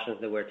precautions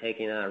that we're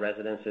taking in our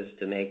residences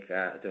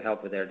to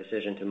help with their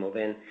decision to move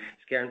in.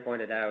 As Karen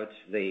pointed out,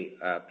 the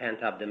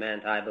pent-up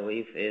demand, I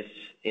believe, is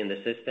in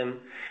the system,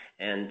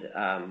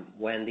 And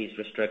when these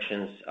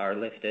restrictions are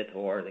lifted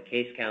or the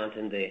case count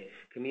in the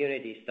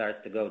community starts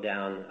to go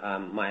down,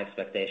 my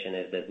expectation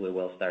is that we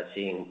will start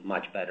seeing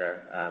much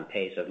better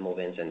pace of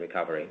move-ins and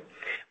recovery.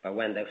 But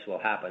when this will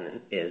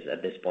happen is,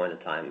 at this point in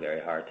time,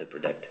 very hard to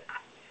predict.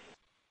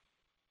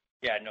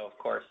 Yeah, no, of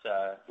course,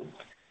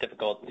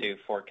 difficult to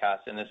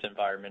forecast in this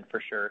environment for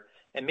sure.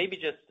 And maybe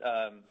just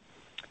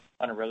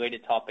on a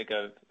related topic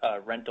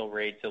of rental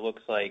rates, it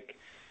looks like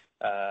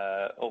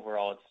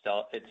overall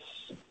it's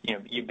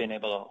you've been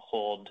able to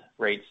hold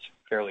rates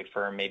fairly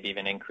firm, maybe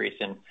even increase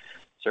in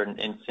certain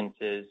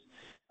instances.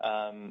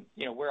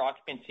 Where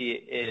occupancy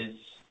is,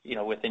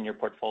 within your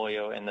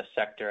portfolio in the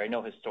sector, I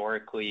know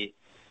historically,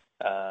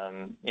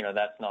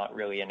 that's not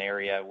really an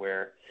area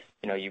where,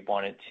 you've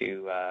wanted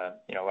to,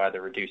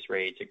 either reduce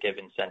rates or give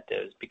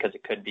incentives because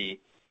it could be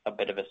a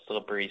bit of a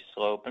slippery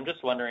slope. I'm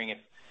just wondering if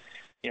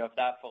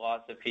that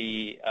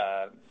philosophy,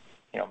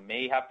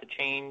 may have to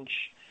change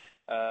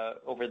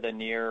over the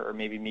near or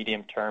maybe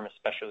medium term,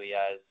 especially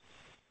as,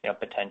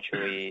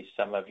 potentially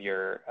some of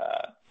your,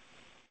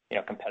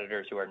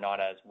 competitors who are not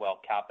as well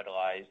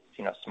capitalized,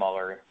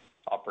 smaller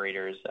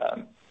operators,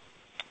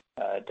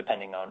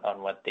 depending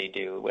on what they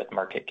do with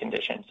market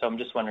conditions. So I'm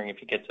just wondering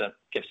if you could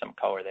give some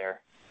color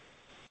there.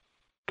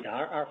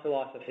 Our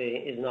philosophy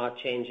is not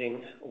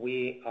changing.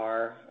 We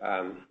are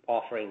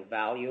offering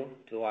value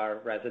to our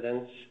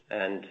residents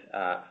and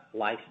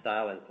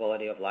lifestyle and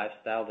quality of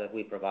lifestyle that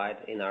we provide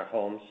in our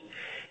homes.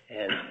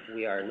 And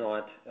we are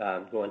not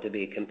going to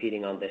be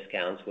competing on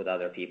discounts with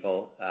other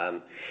people.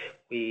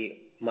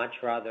 We much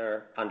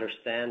rather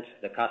understand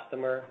the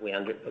customer. We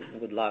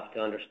would love to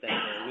understand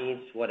their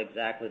needs, what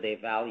exactly they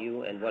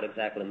value and what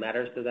exactly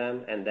matters to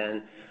them, and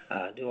then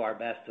do our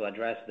best to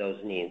address those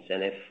needs.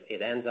 And if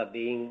it ends up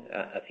being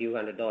a few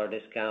 $100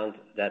 discount,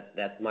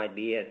 that might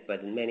be it.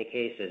 But in many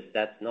cases,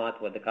 that's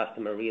not what the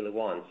customer really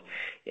wants.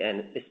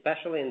 And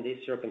especially in these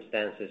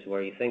circumstances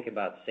where you think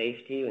about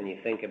safety and you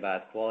think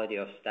about quality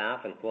of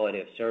staff and quality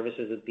of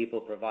services that people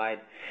provide,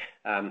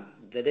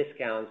 the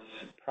discounts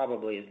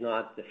probably is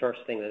not the first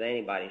thing that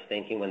anybody's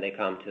thinking when they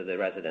come to the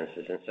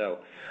residences. And so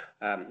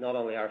not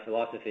only our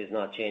philosophy is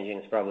not changing,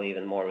 it's probably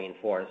even more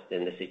reinforced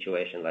in the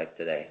situation like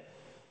today.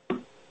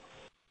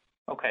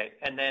 Okay.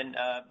 And then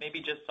maybe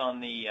just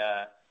on the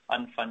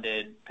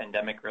unfunded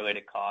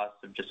pandemic-related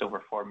costs of just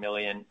over $4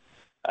 million,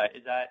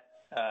 is that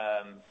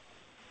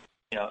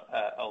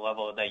a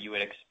level that you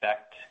would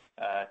expect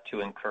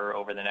to incur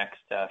over the next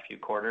few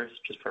quarters,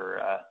 just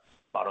for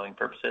modeling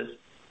purposes?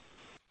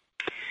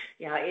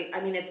 Yeah,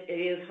 it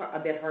is a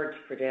bit hard to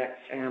predict.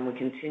 We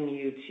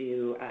continue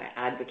to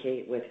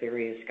advocate with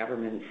various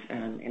governments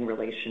in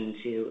relation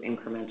to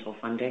incremental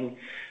funding.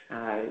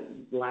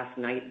 Last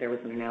night there was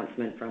an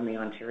announcement from the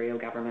Ontario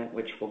government,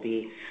 which will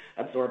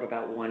absorb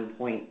about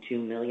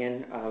 $1.2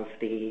 million of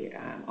the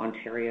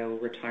Ontario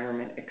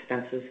retirement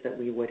expenses that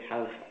we would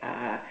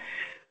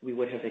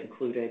have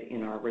included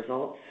in our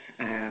results.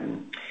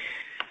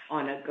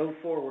 On a go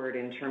forward,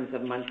 in terms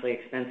of monthly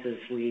expenses,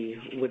 we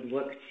would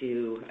look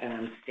to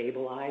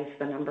stabilize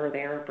the number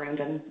there,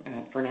 Brendan,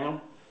 for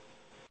now.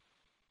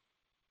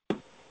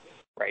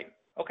 Right.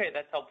 Okay,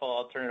 that's helpful.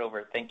 I'll turn it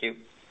over. Thank you.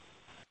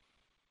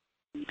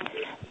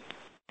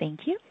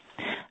 Thank you.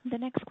 The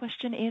next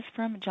question is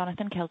from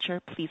Jonathan Kelcher.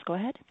 Please go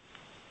ahead.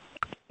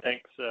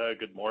 Thanks.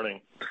 Good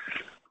morning.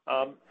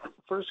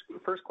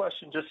 First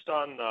question, just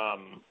on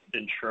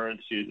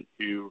insurance.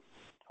 You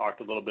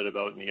talked a little bit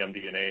about in the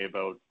MD&A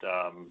about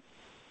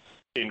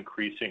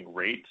increasing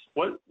rates.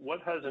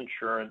 What has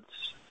insurance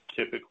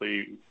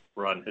typically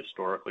run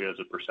historically as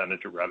a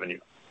percentage of revenue?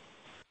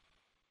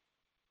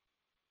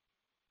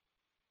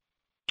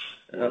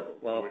 We're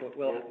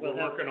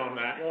working on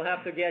that. We'll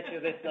have to get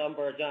you this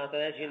number, Jonathan.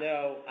 As you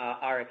know,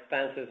 our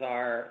expenses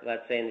are,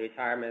 let's say in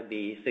retirement,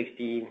 be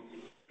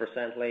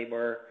 60%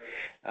 labor,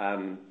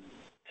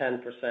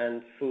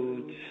 10%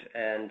 food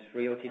and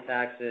realty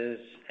taxes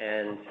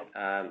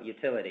and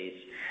utilities.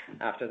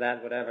 After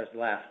that, whatever's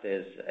left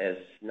is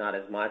not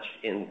as much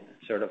in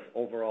sort of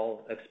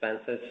overall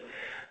expenses.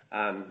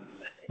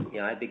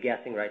 I'd be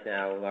guessing right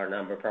now our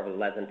number probably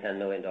less than $10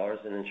 million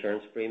in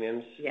insurance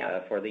premiums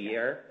for the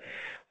year.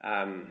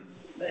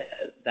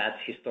 That's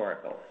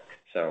historical.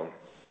 So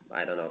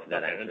I don't know if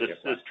that answers your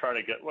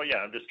question.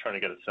 I'm just trying to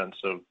get a sense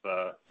of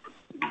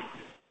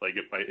like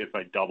if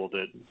I doubled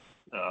it,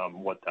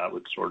 what that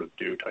would sort of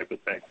do, type of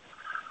thing.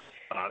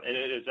 And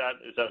is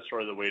that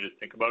sort of the way to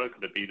think about it?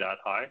 Could it be that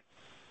high?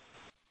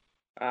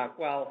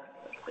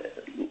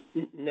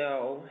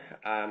 No,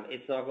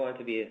 it's not going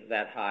to be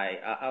that high.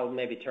 I'll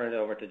maybe turn it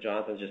over to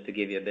Jonathan just to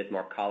give you a bit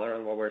more color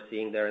on what we're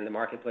seeing there in the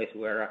marketplace.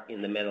 We're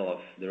in the middle of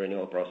the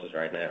renewal process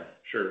right now.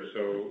 Sure.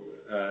 So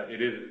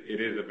it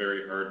is a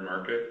very hard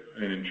market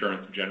in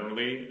insurance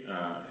generally,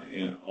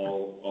 in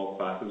all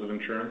classes of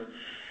insurance.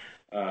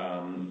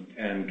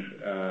 And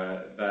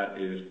that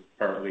is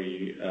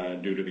partly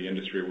due to the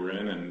industry we're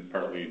in and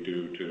partly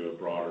due to a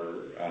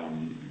broader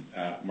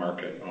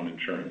market on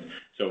insurance.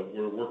 So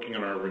we're working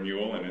on our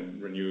renewal, and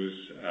it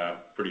renews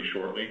pretty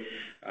shortly.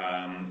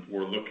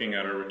 We're looking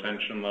at our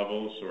retention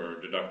levels or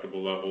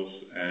deductible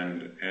levels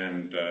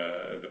and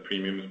the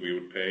premiums we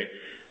would pay.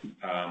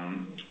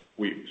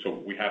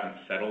 So we haven't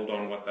settled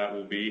on what that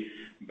will be,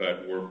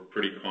 but we're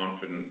pretty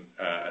confident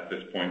at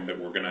this point that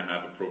we're going to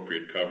have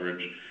appropriate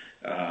coverage.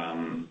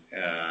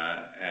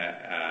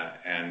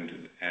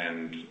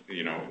 And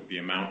you know, the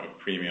amount of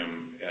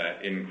premium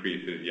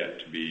increase is yet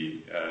to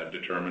be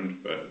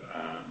determined, but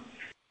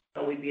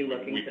so we'd be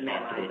looking to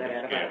minimize that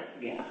at about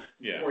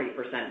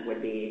 40%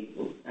 would be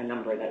a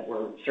number that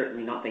we're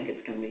certainly not think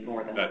it's going to be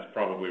more than. That's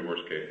probably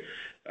worst case.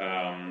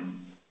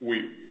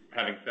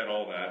 Having said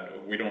all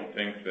that, we don't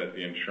think that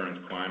the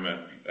insurance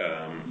climate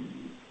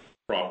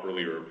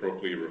properly or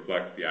appropriately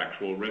reflects the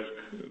actual risk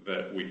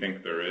that we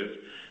think there is.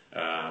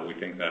 We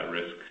think that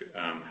risk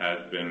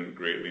has been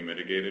greatly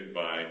mitigated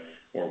by,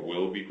 or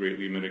will be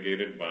greatly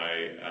mitigated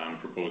by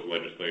proposed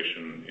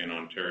legislation in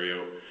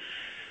Ontario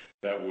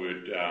that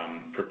would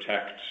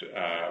protect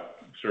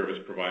service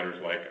providers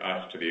like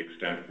us to the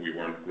extent we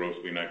weren't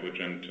grossly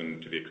negligent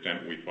and to the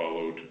extent we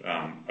followed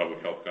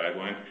public health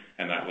guidelines,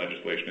 and that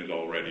legislation is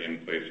already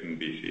in place in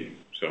BC.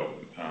 So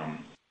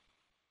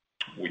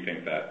we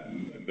think that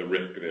the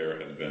risk there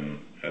has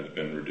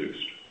been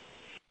reduced.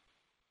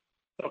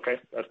 Okay,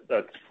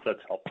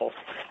 that's helpful.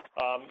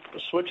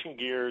 Switching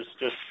gears,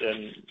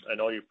 and I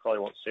know you probably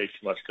won't say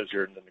too much because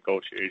you're in the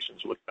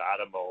negotiations with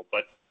Batimo,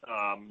 but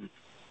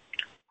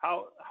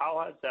how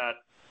has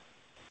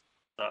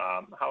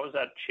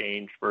that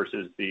changed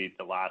versus the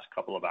last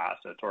couple of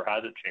assets, or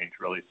has it changed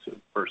really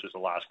versus the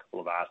last couple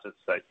of assets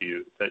that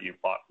you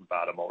bought from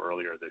Batimo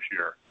earlier this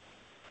year?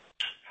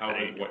 How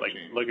has what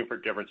changed? Looking for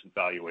difference in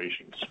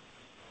valuations.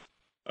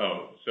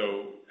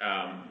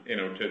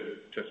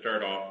 To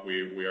start off,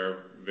 we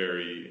are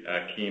very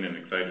keen and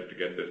excited to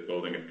get this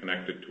building. It's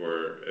connected to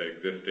our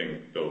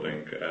existing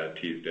building,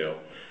 Teasdale,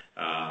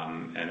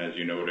 and as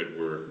you noted,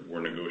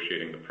 we're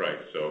negotiating the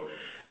price. So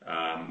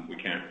we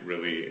can't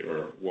really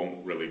or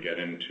won't really get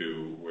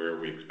into where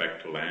we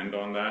expect to land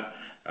on that,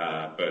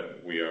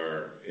 but we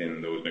are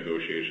in those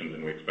negotiations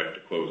and we expect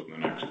to close in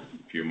the next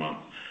few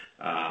months.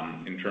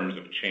 In terms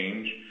of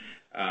change,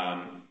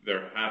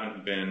 there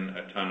haven't been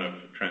a ton of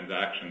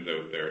transactions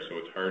out there, so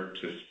it's hard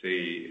to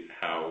see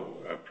how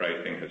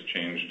pricing has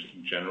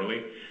changed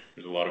generally.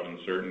 There's a lot of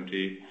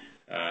uncertainty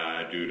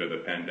due to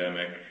the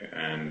pandemic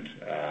and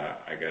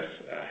I guess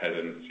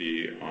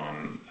hesitancy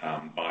on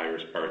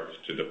buyers' parts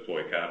to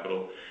deploy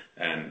capital,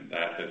 and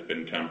that has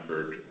been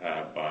tempered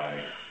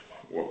by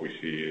what we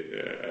see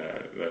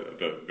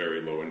the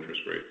very low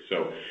interest rates.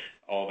 So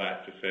all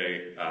that to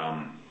say,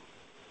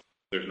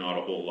 there's not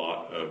a whole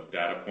lot of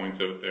data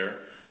points out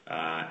there,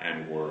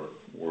 and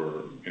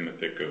we're in the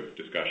thick of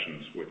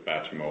discussions with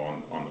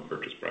Batimo on the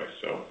purchase price.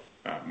 So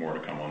more to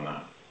come on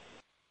that.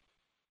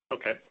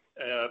 Okay.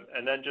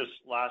 And then just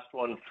last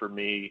one for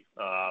me,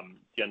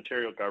 the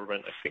Ontario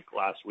government, I think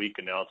last week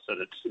announced that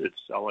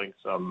it's selling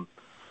some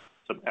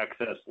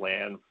excess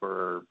land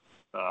for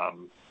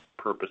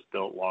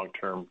purpose-built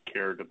long-term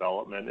care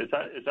development. Is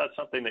that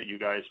something that you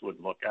guys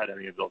would look at,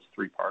 any of those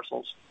three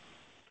parcels?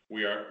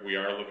 We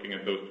are looking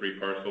at those three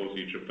parcels.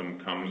 Each of them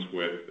comes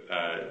with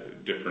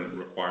different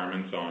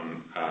requirements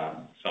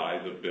on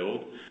size of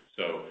build.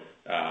 So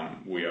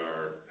we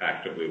are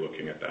actively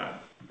looking at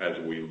that as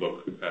we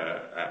look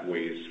at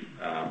ways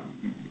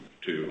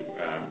to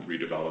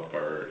redevelop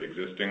our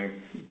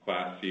existing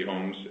Class C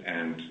homes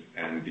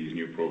and these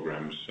new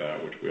programs,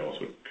 which we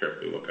also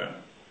carefully look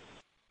at.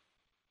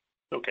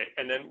 Okay,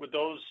 and then with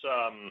those,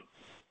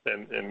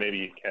 and maybe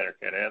you can or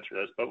can't answer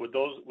this, but with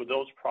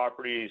those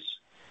properties,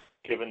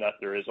 given that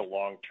there is a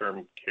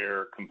long-term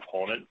care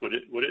component, would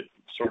it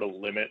sort of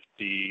limit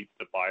the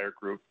buyer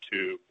group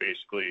to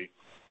basically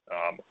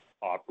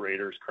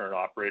current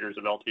operators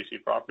of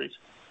LTC properties?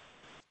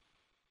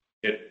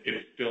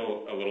 It's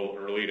still a little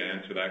early to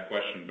answer that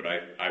question, but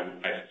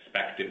I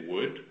suspect it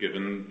would,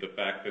 given the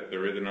fact that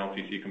there is an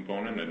LTC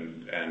component,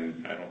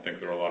 and I don't think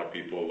there are a lot of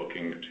people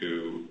looking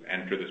to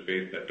enter the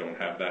space that don't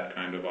have that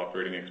kind of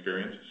operating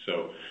experience.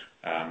 So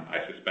I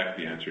suspect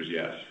the answer is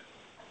yes.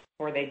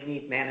 Or they'd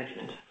need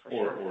management.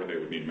 Or they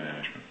would need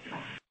management.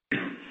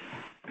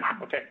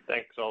 Okay,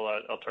 thanks.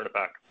 I'll turn it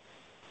back.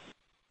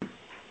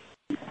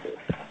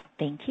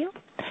 Thank you.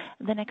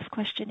 The next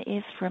question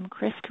is from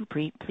Chris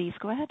Couprie. Please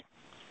go ahead.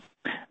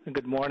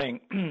 Good morning.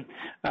 Kind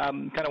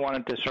of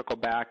wanted to circle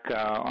back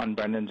on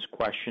Brendan's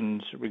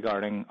questions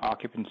regarding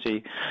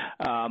occupancy.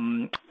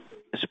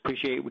 Just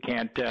appreciate we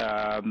can't,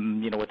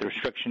 with the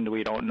restriction,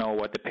 we don't know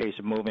what the pace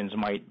of move-ins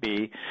might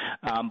be.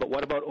 But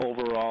what about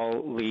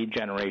overall lead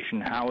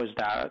generation? How is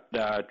that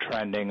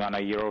trending on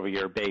a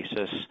year-over-year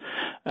basis?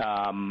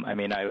 I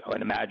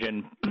would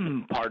imagine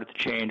part of the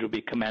change will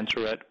be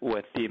commensurate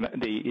with the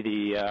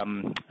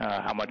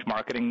how much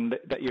marketing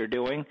that you're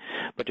doing,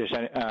 but just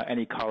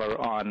any color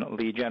on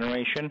lead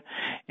generation,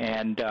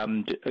 and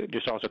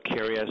just also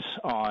curious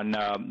on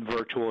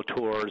virtual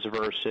tours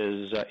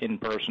versus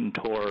in-person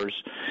tours.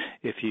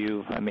 If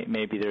you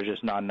maybe there's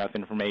just not enough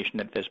information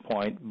at this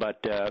point, but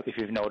if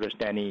you've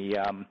noticed any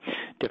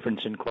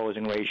difference in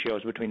closing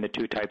ratios between the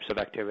two types of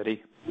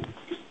activity.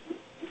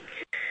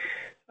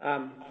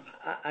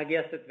 I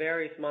guess it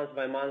varies month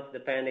by month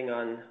depending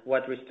on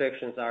what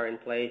restrictions are in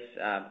place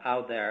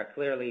out there.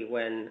 Clearly,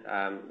 when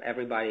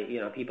everybody,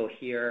 people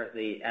hear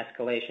the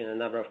escalation in the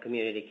number of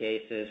community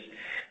cases,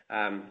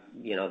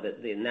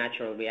 the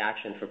natural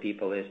reaction for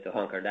people is to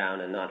hunker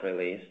down and not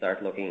really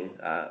start looking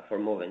for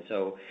moving.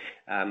 So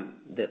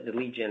the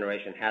lead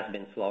generation has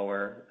been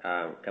slower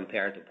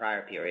compared to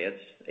prior periods.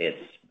 It's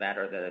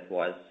better than it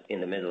was in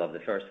the middle of the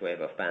first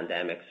wave of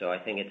pandemic. So I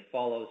think it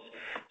follows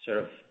sort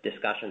of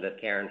discussion that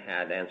Karen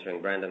had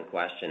answering Brendan's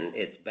question.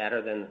 It's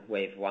better than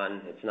wave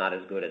one. It's not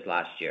as good as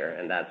last year,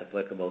 and that's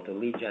applicable to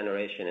lead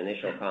generation,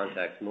 initial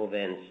contacts,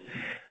 move-ins.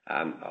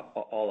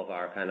 All of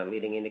our kind of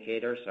leading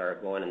indicators are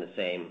going in the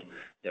same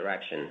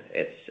direction.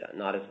 It's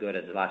not as good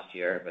as last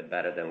year, but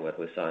better than what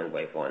we saw in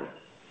wave one.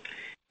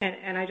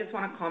 And I just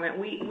want to comment,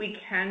 we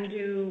can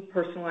do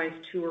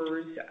personalized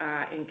tours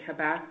in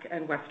Quebec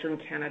and Western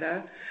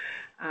Canada.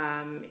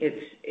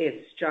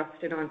 It's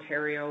just in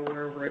Ontario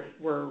where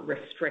we're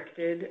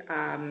restricted,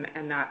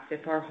 and that's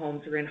if our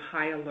homes are in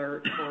high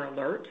alert or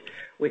alert,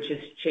 which is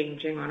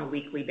changing on a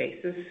weekly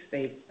basis.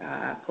 They've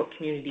put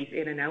communities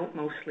in and out.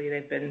 Mostly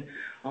they've been,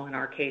 in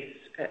our case,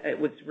 it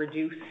was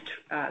reduced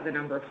the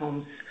number of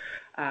homes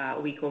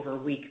week over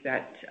week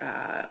that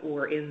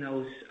were in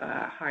those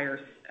higher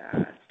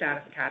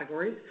status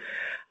categories.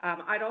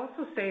 I'd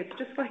also say it's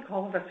just like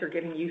all of us are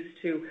getting used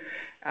to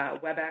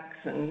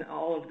WebEx and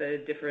all of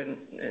the different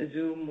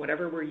Zoom,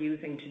 whatever we're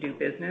using to do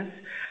business.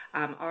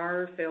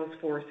 Our sales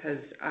force has,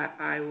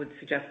 I would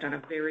suggest, done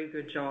a very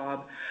good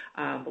job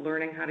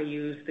learning how to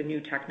use the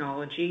new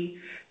technology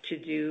to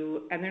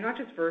do, and they're not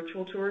just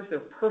virtual tours, they're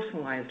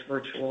personalized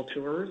virtual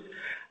tours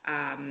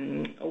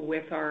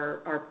with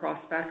our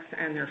prospects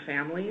and their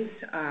families,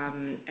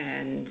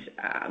 and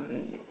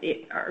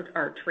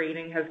our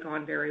training has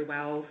gone very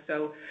well.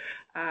 So,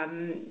 I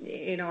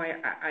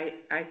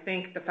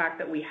think the fact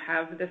that we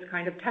have this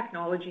kind of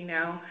technology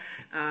now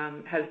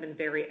has been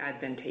very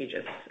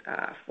advantageous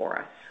for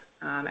us.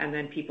 And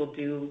then people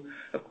do,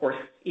 of course,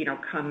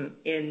 come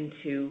in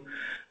to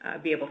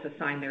be able to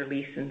sign their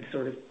lease and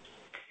sort of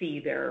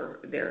see their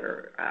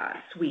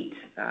suite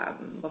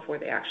before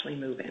they actually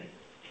move in.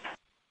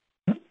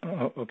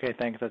 Okay,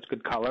 thanks. That's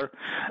good color.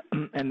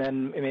 And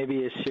then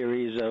maybe a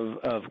series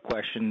of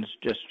questions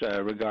just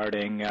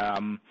regarding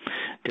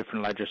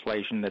different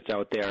legislation that's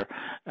out there.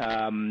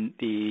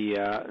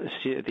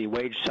 The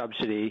wage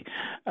subsidy,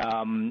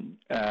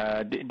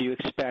 do you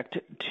expect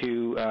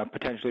to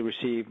potentially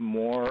receive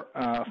more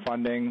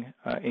funding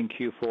in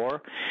Q4?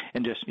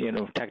 And just,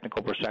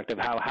 technical perspective,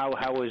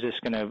 how is this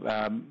going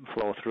to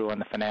flow through on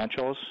the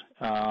financials?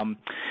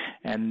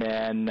 And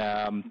then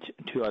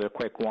two other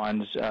quick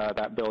ones,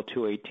 that Bill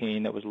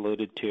 218 that was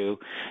alluded to,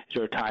 is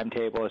there a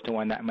timetable as to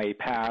when that may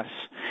pass?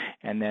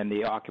 And then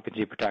the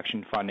occupancy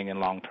protection funding in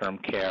long-term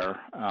care,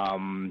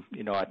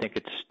 I think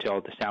it's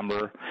till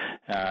December.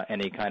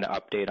 Any kind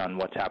of update on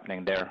what's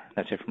happening there?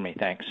 That's it for me.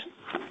 Thanks.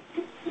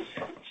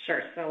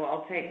 Sure. So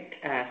I'll take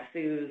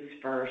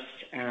CEWS first.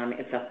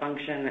 It's a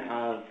function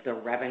of the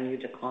revenue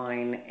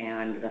decline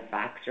and the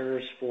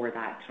factors for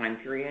that time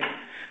period.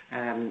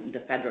 It's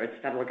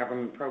a federal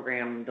government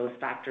program. Those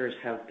factors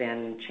have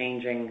been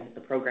changing.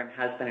 The program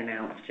has been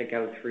announced to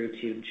go through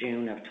to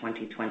June of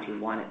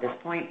 2021 at this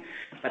point,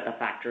 but the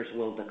factors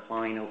will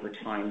decline over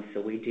time.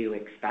 So we do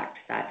expect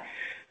that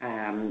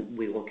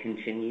we will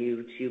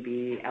continue to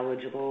be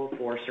eligible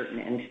for certain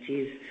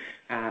entities.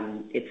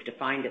 It's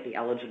defined at the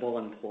eligible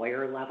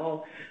employer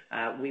level.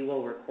 We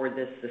will record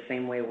this the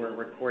same way we're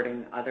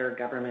recording other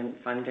government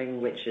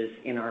funding, which is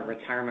in our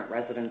retirement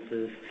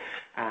residences.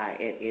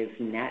 It is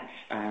net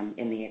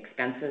in the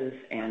expenses,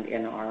 and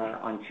in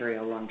our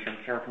Ontario long-term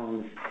care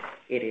homes,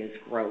 it is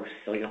gross.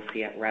 So you'll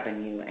see it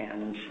revenue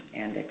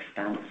and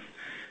expense.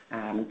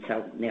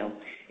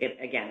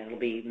 It'll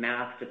be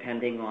math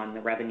depending on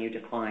the revenue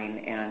decline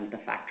and the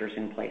factors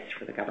in place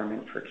for the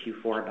government for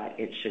Q4, but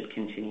it should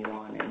continue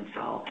on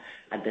until,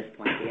 at this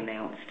point, the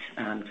announced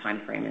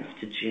time frame is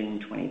to June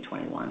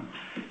 2021.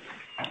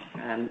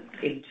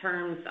 In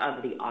terms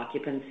of the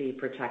occupancy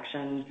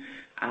protection,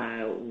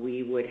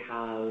 we would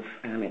have,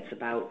 it's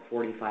about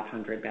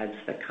 4,500 beds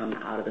that come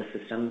out of the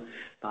system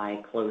by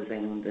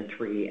closing the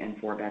 3 and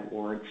 4 bed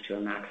wards to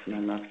a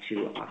maximum of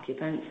 2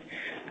 occupants.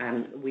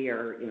 We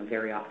are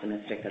very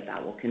optimistic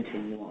that will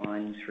continue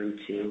on through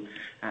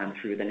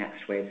the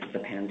next waves of the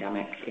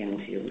pandemic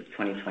into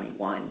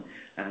 2021,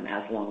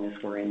 as long as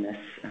we're in this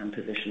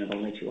position of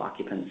only 2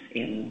 occupants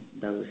in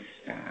those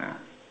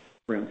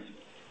rooms.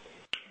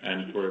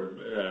 And for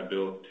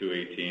Bill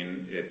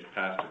 218, it's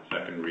passed its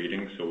second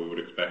reading, so we would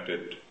expect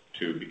it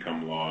to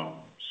become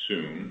law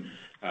soon.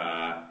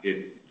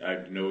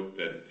 I'd note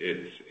that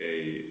it's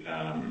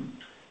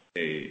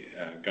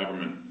a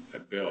government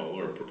bill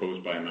or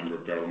proposed by a member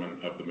of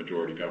government of the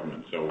majority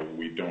government, so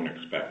we don't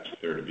expect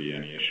there to be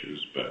any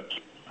issues, but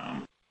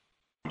I'm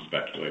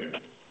speculating.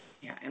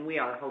 Yeah, and we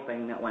are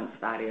hoping that once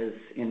that is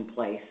in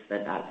place,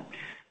 that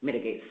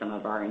mitigates some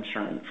of our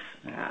insurance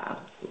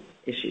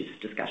issues,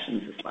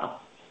 discussions as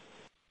well.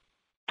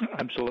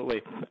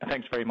 Absolutely.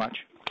 Thanks very much.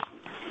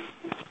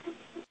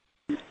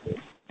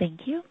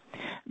 Thank you.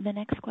 The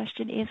next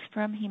question is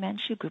from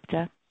Himanshu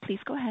Gupta. Please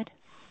go ahead.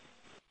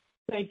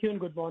 Thank you and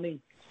good morning.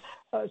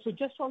 So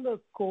just on the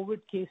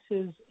COVID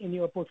cases in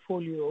your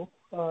portfolio,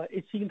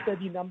 it seems that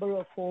the number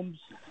of homes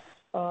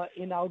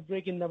in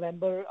outbreak in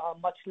November are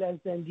much less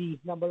than the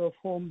number of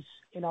homes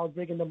in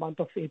outbreak in the month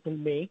of April,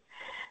 May.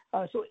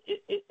 So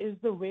is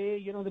the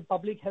way, the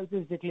public health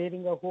is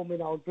declaring a home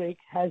in outbreak,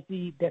 has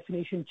the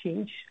definition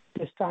changed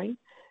this time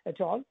at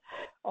all?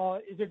 Or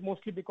is it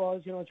mostly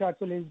because,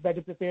 Chartwell is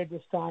better prepared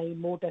this time,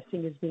 more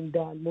testing is being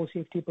done, more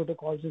safety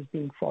protocols is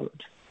being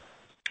followed?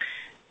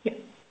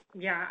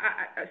 Yeah,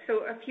 so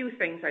a few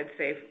things I'd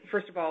say.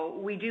 First of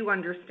all, we do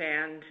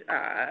understand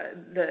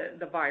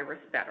the virus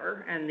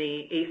better and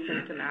the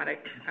asymptomatic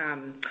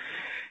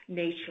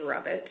nature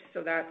of it,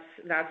 so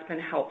that's been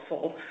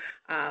helpful.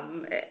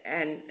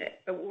 And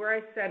where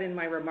I said in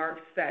my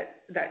remarks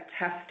that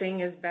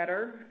testing is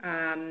better,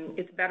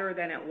 it's better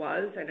than it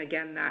was, and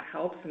again that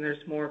helps, and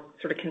there's more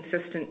sort of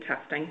consistent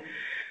testing.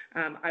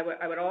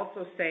 I would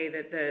also say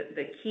that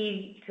the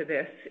key to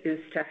this is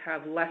to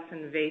have less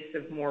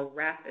invasive, more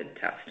rapid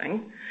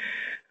testing,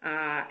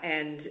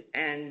 and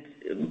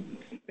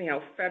the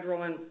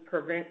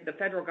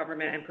federal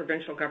government and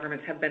provincial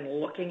governments have been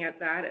looking at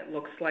that. It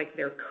looks like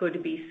there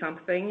could be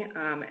something,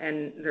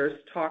 and there's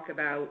talk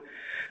about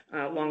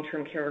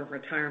long-term care and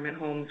retirement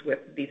homes with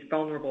these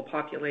vulnerable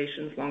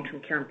populations,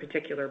 long-term care in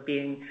particular,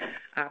 being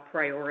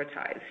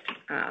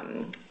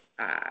prioritized.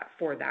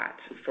 For that,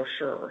 for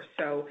sure.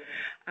 So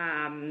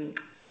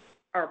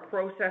our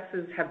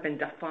processes have been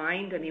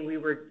defined. I mean, we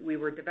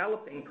were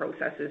developing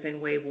processes in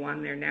Wave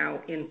 1. They're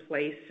now in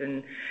place,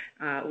 and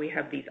we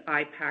have these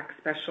IPAC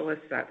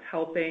specialists that's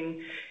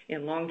helping.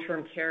 In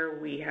long-term care,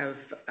 we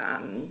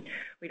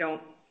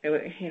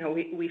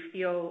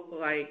feel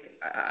like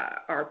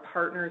our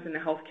partners in the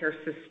healthcare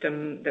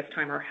system this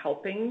time are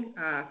helping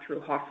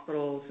through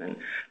hospitals and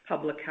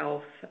public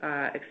health,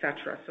 et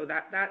cetera. So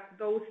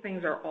those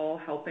things are all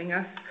helping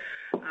us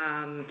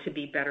to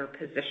be better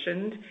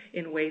positioned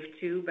in Wave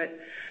 2. But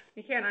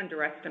you can't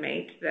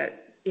underestimate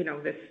that,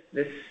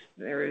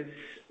 there is,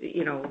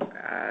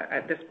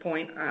 at this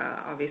point,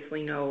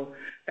 obviously no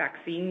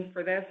vaccine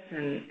for this,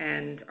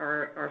 and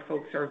our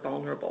folks are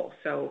vulnerable.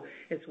 So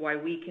it's why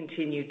we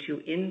continue to,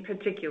 in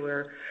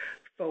particular,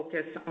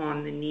 focus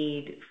on the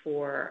need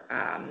for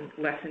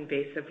less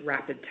invasive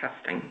rapid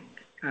testing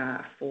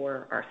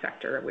for our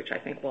sector, which I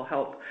think will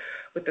help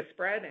with the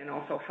spread and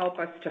also help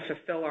us to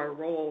fulfill our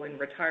role in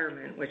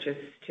retirement, which is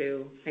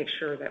to make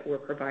sure that we're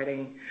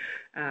providing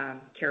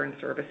care and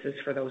services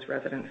for those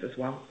residents as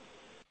well.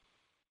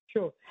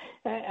 Sure.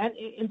 And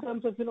in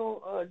terms of,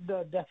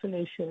 the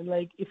definition,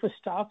 like if a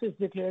staff is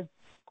declared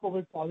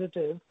COVID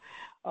positive,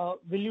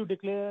 will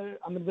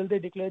they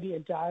declare the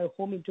entire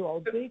home into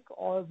outbreak,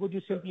 or would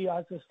you simply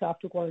ask the staff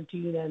to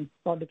quarantine and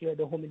not declare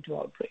the home into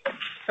outbreak?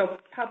 So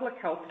public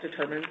health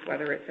determines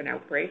whether it's an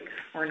outbreak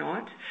or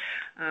not.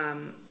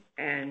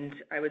 And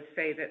I would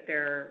say that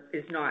there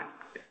is not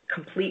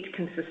complete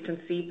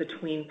consistency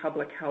between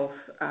public health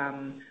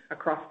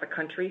across the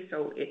country,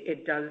 so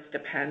it does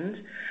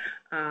depend.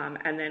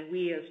 And then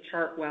we as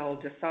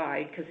Chartwell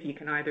decide, because you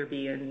can either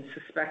be in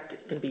suspected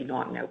and be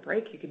not an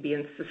outbreak, you could be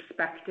in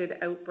suspected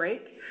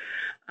outbreak,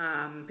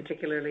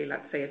 particularly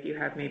let's say if you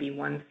have maybe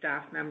one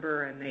staff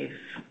member and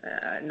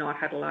they've not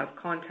had a lot of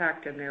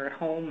contact and they're at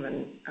home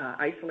and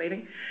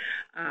isolating,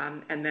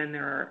 and then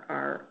there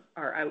are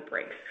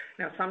outbreaks.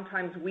 Now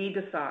sometimes we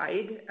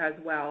decide as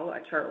well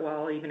at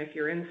Chartwell, even if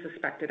you're in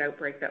suspected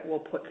outbreak, that we'll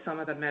put some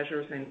of the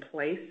measures in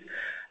place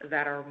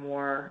that are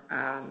more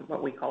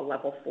what we call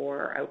level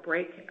 4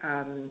 outbreak.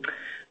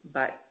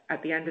 But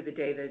at the end of the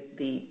day,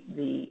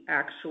 the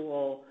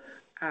actual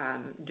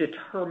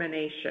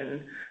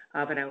determination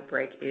of an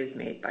outbreak is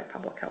made by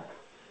public health.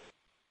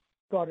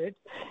 Got it.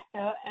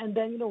 And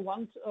then,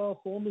 once a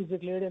home is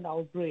declared an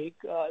outbreak,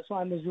 so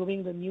I'm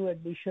assuming the new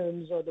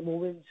admissions or the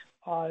move-ins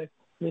are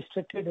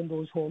restricted in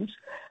those homes.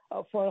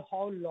 For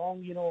how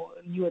long,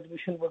 new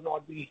admission would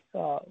not be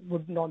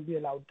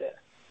allowed there?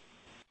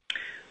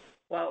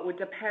 Well, it would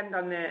depend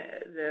on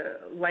the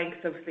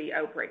length of the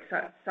outbreak.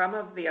 Some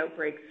of the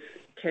outbreaks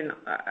can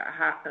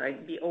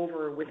be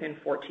over within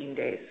 14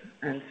 days,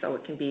 and so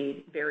it can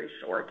be very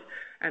short.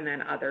 And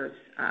then others,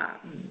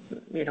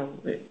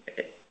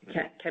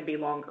 can be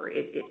longer.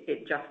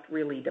 It just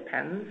really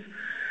depends.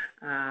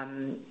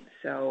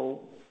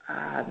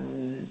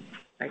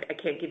 I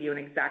can't give you an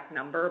exact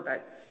number,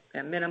 but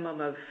a minimum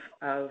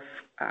of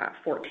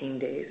 14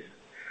 days.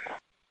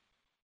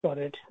 Got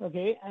it.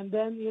 Okay. And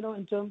then,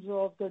 in terms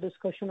of the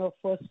discussion of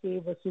first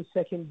wave versus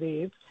second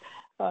wave,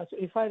 so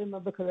if I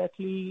remember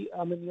correctly,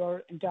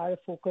 your entire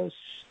focus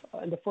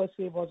in the first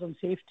wave was on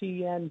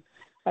safety, and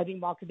I think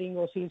marketing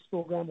or sales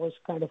program was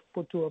kind of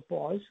put to a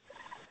pause.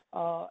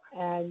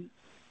 And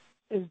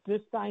is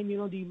this time,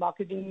 the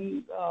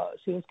marketing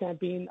sales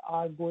campaign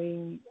are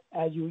going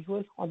as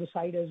usual on the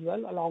side as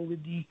well, along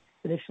with the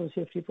additional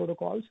safety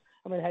protocols?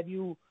 Have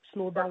you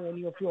slowed down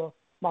any of your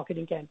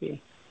marketing campaign?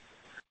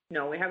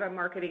 No, we have a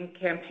marketing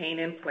campaign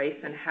in place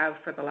and have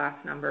for the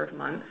last number of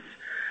months.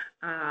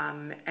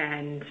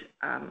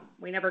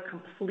 We never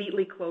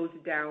completely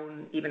closed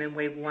down, even in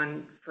wave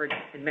one, for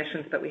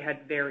admissions, but we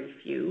had very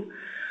few.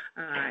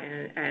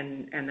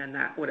 And then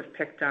that would have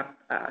picked up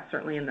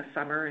certainly in the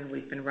summer, and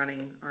we've been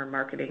running our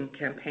marketing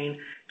campaign.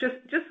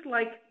 Just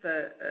like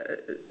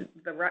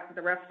the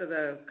rest of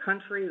the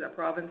country, the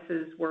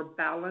provinces were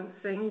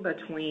balancing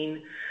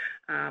between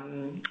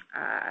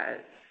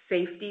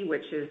safety,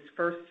 which is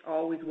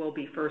always will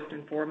be first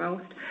and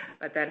foremost,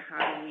 but then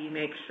how do we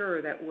make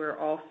sure that we're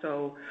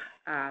also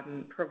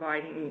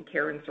providing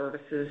care and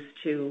services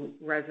to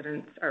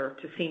residents or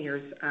to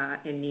seniors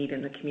in need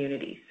in the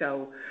community.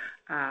 So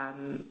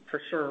for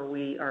sure,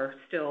 we are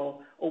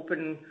still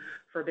open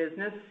for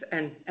business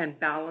and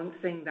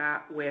balancing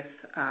that with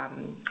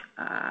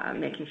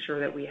making sure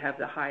that we have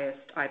the highest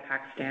IPAC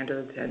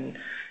standards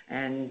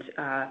and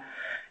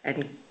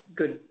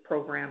good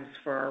programs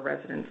for our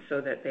residents so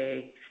that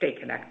they stay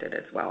connected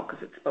as well,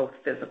 because it's both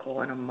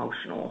physical and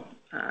emotional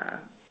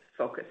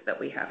focus that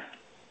we have.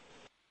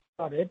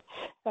 Got it.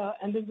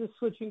 And then just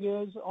switching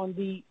gears on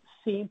the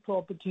same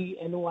property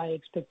NOI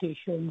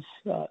expectations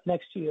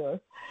next year.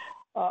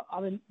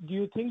 Do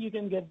you think you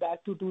can get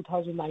back to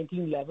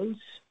 2019 levels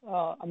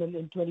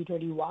in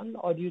 2021,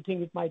 or do you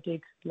think it might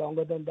take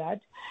longer than that?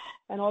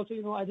 And also,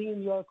 I think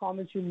in your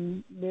comments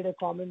you made a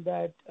comment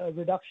that a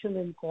reduction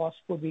in cost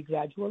would be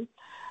gradual.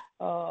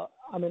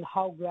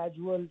 How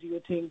gradual do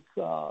you think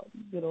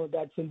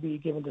that will be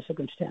given the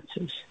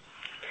circumstances?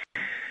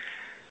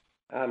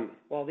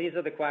 Well, these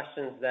are the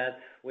questions that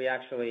we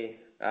actually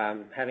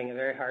having a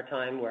very hard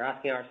time. We're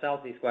asking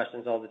ourselves these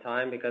questions all the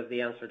time because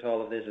the answer to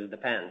all of this is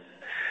depends,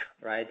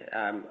 right?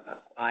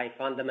 I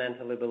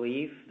fundamentally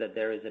believe that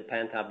there is a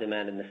pent-up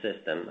demand in the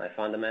system. I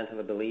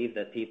fundamentally believe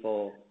that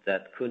people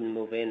that couldn't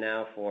move in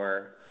now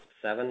for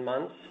 7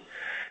 months,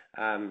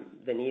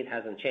 the need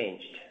hasn't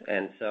changed.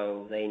 And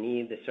so they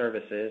need the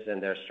services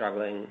and they're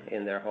struggling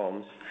in their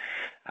homes.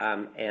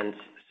 And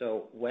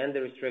so when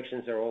the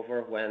restrictions are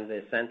over, when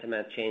the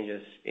sentiment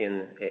changes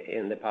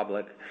in the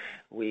public,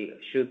 we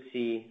should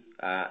see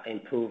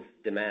improved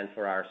demand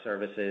for our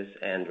services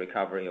and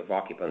recovery of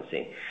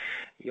occupancy.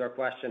 Your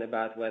question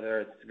about whether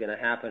it's going to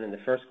happen in the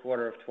first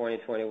quarter of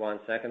 2021,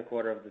 second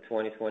quarter of the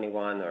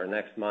 2021, or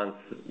next month,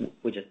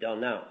 we just don't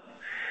know.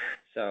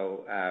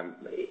 So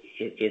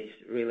it's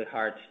really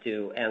hard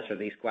to answer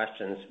these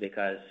questions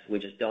because we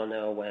just don't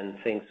know when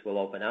things will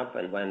open up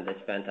and when this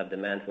pent-up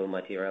demand will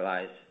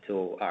materialize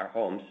to our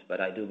homes.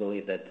 But I do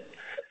believe that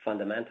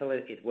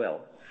fundamentally it will.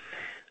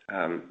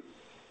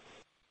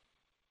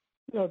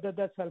 No,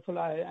 that's helpful.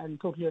 I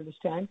totally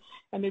understand.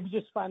 And maybe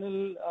just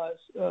final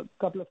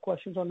couple of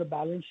questions on the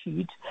balance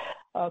sheet.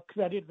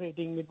 Credit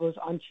rating, it was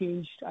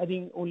unchanged. I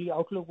think only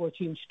outlook was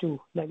changed to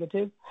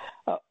negative.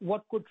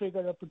 What could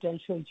trigger a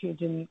potential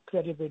change in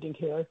credit rating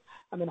here?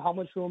 How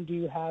much room do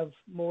you have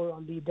more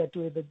on the debt to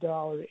EBITDA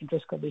or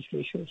interest coverage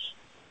ratios?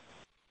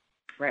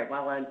 Right.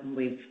 Well,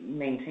 we've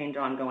maintained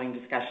ongoing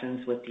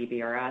discussions with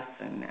DBRS,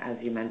 and as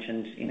you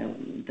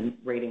mentioned, the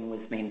rating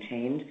was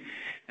maintained.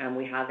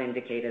 We have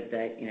indicated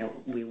that,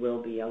 we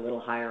will be a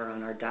little higher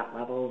on our debt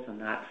levels, and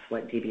that's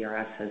what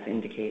DBRS has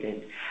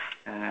indicated,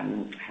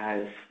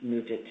 has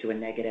moved it to a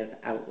negative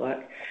outlook.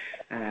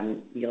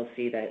 You'll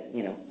see that,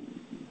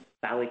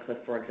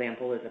 Ballycliffe, for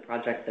example, is a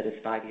project that is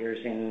 5 years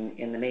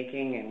in the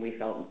making, and we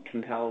felt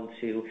compelled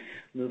to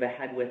move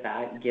ahead with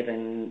that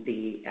given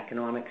the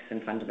economics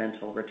and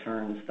fundamental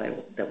returns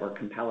that were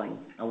compelling,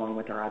 along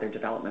with our other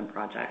development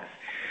projects.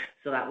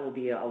 So that will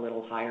be a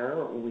little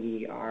higher.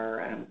 We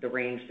are the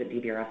range that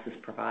DBRS has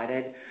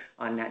provided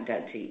on net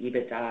debt to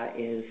EBITDA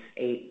is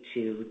 8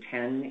 to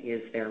 10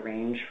 is their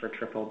range for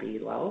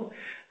BBB low,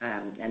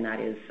 and that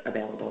is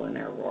available in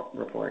their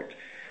report.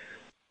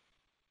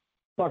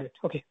 Got it.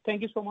 Okay.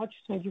 Thank you so much.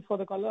 Thank you for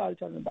the call. I'll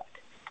turn it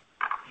back.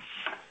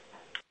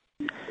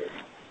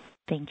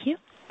 Thank you.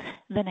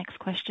 The next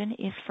question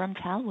is from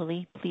Tal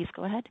Woolley. Please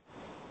go ahead.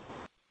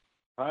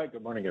 Hi.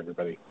 Good morning,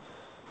 everybody.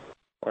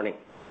 Morning.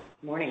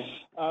 Morning.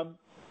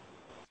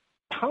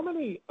 How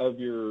many of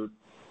your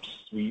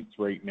suites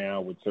right now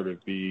would sort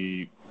of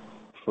be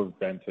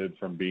prevented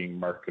from being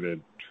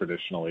marketed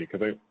traditionally?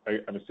 Because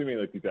I'm assuming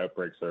like these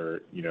outbreaks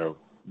are,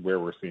 where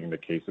we're seeing the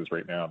cases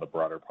right now in the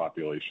broader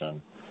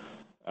population.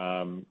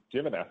 Do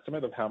you have an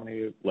estimate of how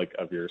many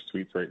of your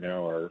suites right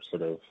now are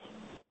sort of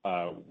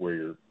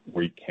where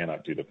you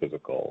cannot do the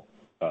physical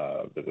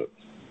visits?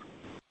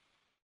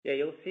 Yeah,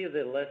 you'll see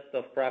the list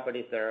of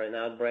properties that are in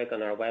outbreak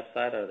on our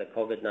website or the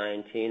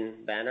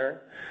COVID-19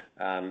 banner.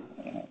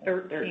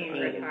 13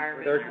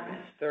 retirement homes.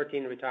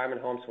 13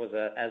 retirement homes was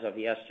as of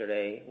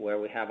yesterday where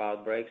we have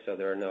outbreaks, so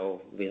there are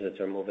no visits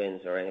or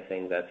move-ins or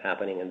anything that's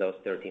happening in those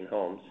 13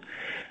 homes.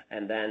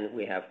 And then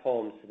we have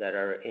homes that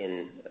are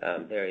in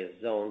various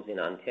zones in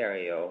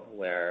Ontario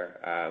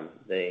where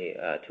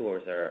the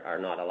tours are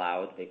not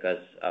allowed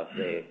because of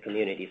the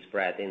community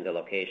spread in the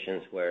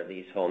locations where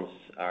these homes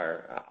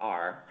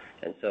are.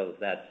 And so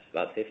that's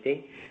about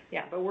 50.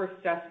 Yeah, but we're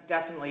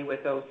definitely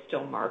with those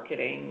still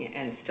marketing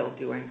and still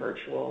doing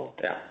virtual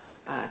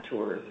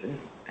tours,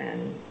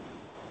 and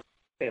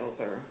sales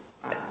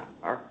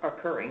are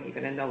occurring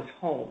even in those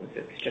homes.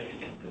 It's just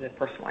the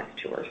personalized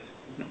tours.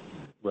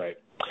 Right.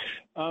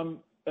 And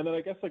then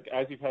I guess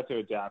as you've had to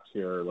adapt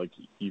here,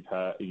 you've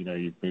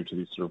moved to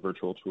these sort of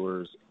virtual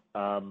tours.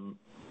 Are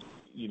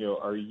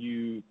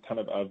you kind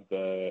of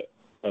the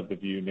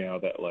view now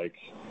that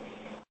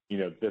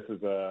this is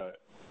the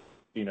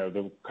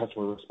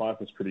customer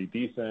response is pretty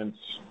decent.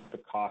 The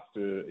cost,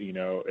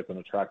 it's an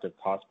attractive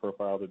cost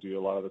profile to do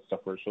a lot of this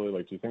stuff virtually.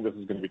 Do you think this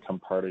is going to become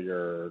part of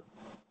your,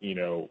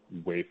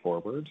 way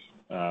forward,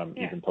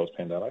 even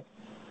post-pandemic?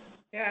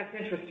 Yeah, it's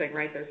interesting,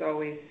 right? There's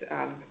always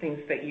things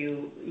that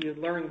you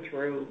learn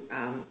through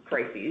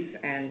crises,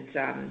 and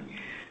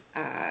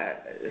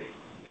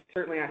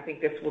certainly I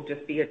think this will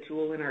just be a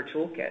tool in our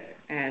toolkit.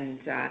 And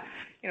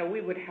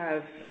we would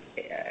have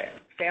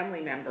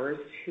family members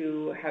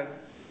who have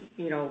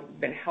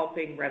been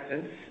helping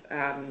residents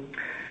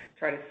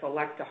try to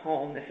select a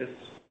home. This is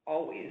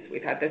always,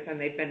 we've had this,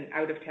 and they've been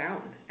out of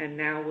town, and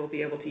now we'll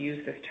be able to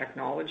use this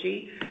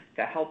technology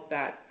to help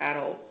that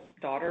adult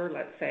daughter,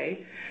 let's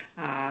say,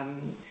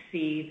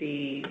 see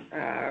the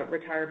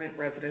retirement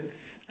residence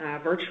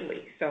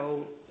virtually.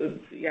 So,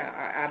 yeah,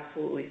 I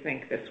absolutely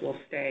think this will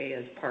stay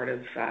as part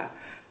of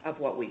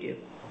what we do.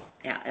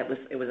 Yeah,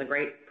 it was a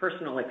great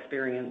personal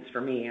experience for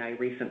me. I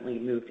recently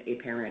moved a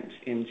parent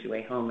into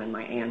a home, and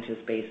my aunt is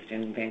based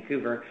in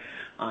Vancouver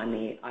on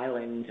the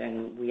island,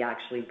 and we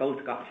actually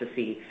both got to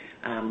see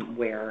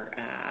where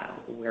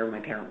my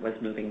parent was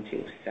moving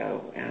to.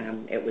 So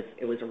it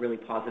was a really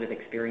positive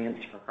experience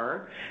for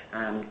her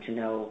to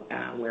know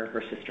where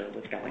her sister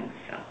was going.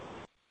 So.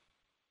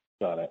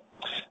 Got it.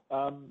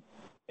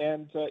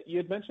 And you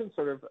had mentioned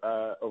sort of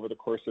over the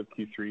course of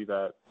Q3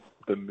 that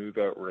the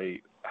move-out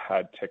rate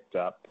had ticked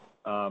up.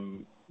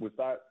 Was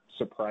that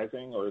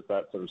surprising, or is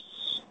that sort of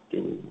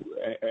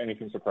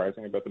anything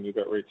surprising about the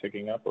move-out rate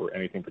ticking up, or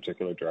anything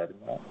particular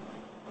driving that?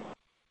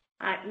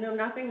 No,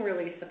 nothing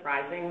really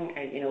surprising.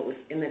 It was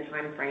in the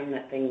time frame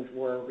that things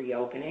were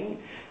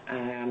reopening,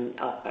 and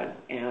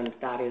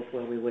that is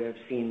where we would have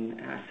seen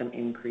some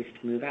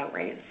increased move-out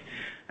rates.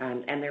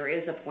 And there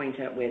is a point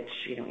at which,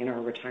 in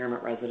our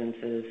retirement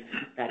residences,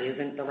 that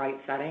isn't the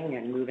right setting,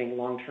 and moving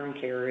long-term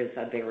care is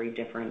a very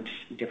different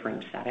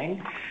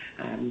setting.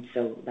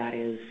 So that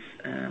is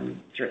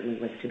certainly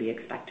was to be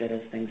expected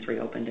as things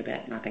reopened a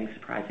bit. Nothing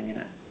surprising in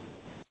it.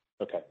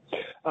 Okay.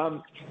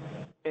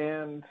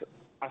 And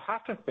I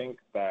have to think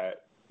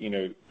that,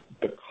 the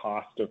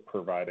cost of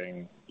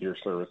providing your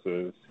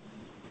services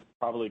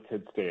probably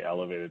could stay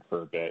elevated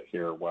for a bit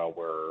here while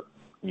we're,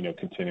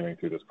 continuing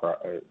through this.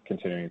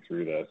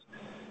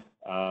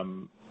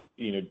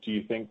 Do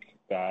you think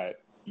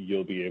that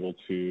you'll be able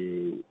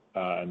to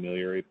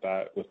ameliorate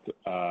that with,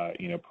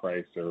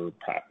 price or,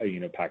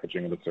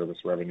 packaging of the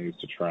service revenues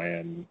to try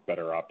and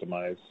better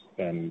optimize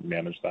and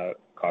manage that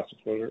cost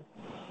exposure?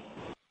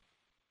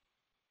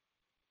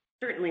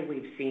 Certainly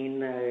we've seen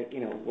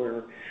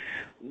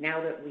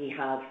now that we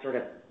have sort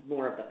of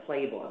more of the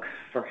playbook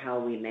for how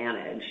we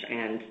manage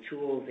and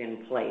tools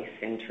in place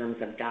in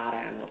terms of data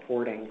and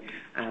reporting,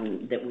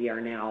 that we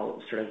are now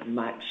sort of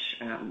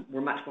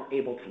we're much more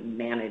able to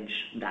manage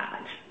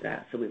that.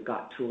 So we've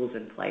got tools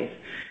in place.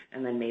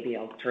 And then maybe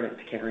I'll turn it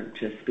to Karen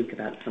to speak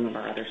about some of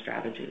our other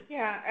strategies.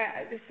 Yeah,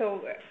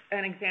 so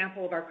an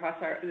example of our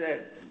costs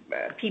the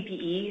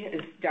PPE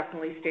is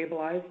definitely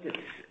stabilized.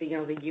 It's, the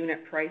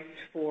unit price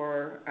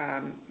for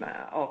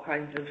all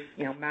kinds of,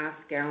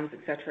 masks, gowns,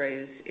 et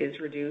cetera, is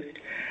reduced.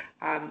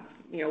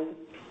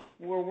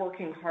 We're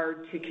working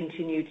hard to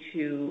continue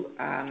to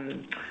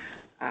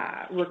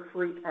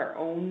recruit our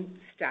own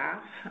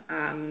staff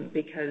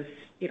because,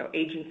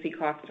 agency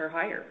costs are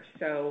higher.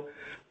 So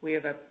we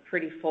have a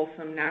pretty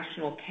fulsome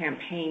national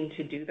campaign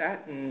to do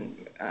that,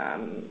 and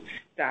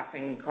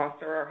staffing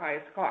costs are our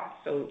highest cost.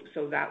 So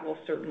that will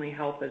certainly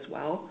help as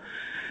well.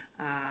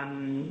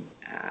 And,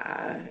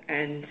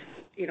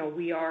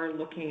 we are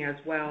looking as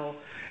well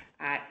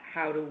at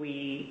how do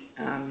we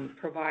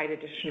provide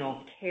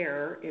additional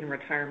care in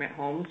retirement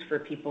homes for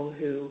people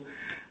who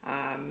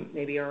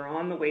maybe are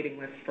on the waiting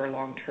list for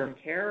long-term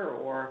care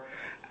or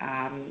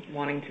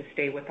wanting to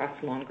stay with us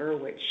longer,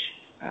 which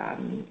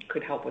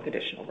could help with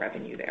additional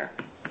revenue there.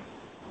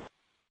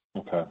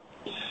 Okay.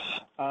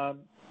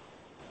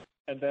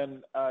 And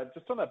then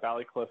just on that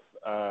Ballycliffe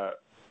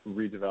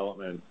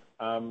redevelopment,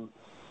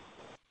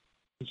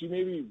 Could you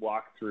maybe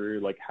walk through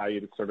like how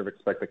you'd sort of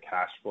expect the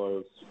cash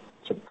flows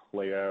to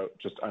play out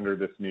just under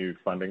this new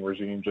funding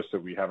regime, just so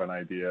we have an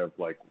idea of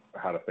like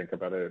how to think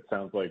about it? It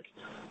sounds like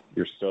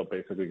you're still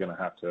basically going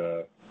to have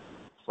to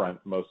front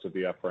most of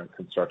the upfront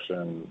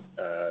construction,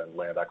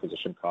 land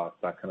acquisition costs,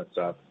 that kind of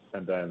stuff,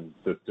 and then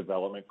this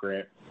development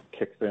grant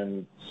kicks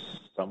in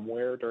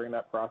somewhere during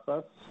that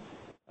process.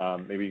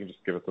 Maybe you can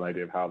just give us an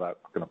idea of how that's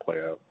going to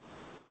play out.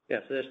 Yeah,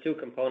 so there's two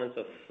components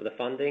of the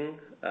funding.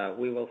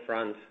 We will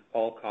front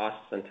all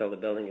costs until the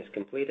building is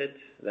completed.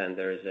 Then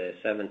there's a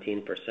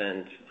 17%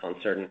 on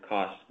certain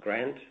cost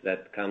grant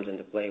that comes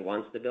into play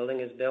once the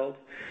building is built.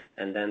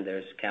 And then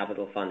there's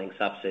capital funding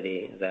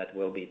subsidy that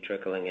will be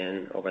trickling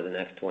in over the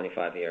next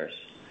 25 years.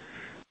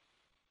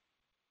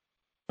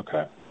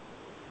 Okay.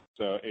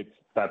 So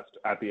that's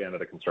at the end of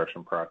the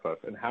construction process.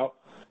 And how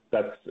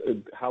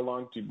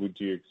long would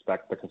you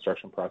expect the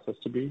construction process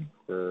to be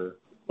for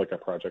like a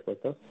project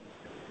like this?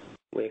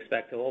 We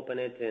expect to open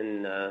it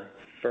in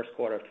first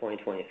quarter of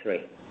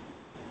 2023.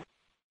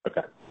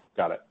 Okay,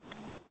 got it.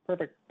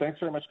 Perfect. Thanks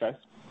very much, guys.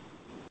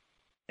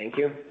 Thank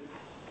you.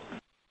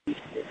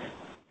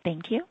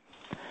 Thank you.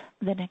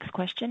 The next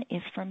question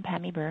is from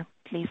Pammi Bir.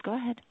 Please go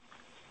ahead.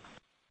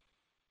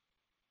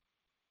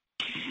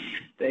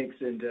 Thanks,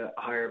 and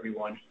hi,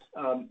 everyone.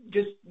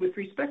 Just with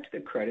respect to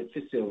the credit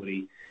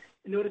facility,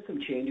 I noticed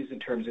some changes in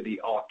terms of the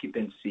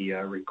occupancy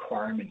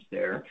requirements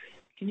there.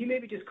 Can you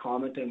maybe just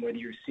comment on whether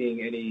you're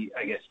seeing any,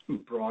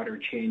 broader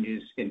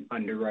changes in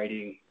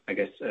underwriting,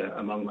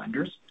 among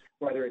lenders,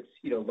 whether it's,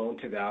 loan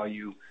to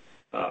value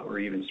or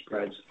even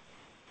spreads?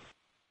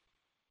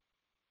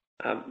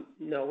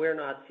 No, we're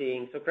not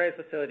seeing. So credit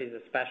facility is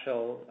a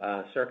special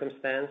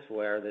circumstance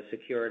where the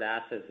secured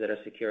assets that are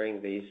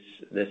securing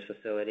this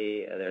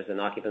facility, there's an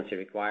occupancy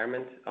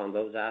requirement on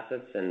those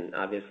assets, and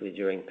obviously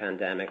during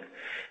pandemic,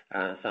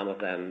 some of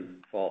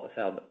them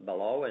fell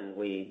below, and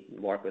we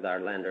work with our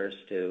lenders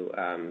to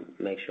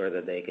make sure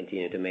that they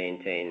continue to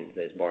maintain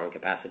this borrowing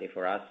capacity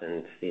for us,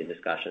 and these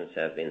discussions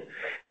have been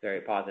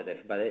very positive.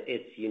 But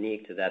it's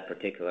unique to that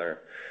particular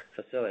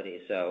facility.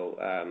 So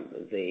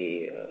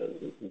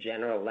the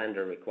general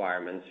lender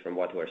requirements from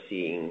what we're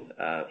seeing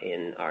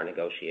in our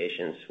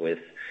negotiations with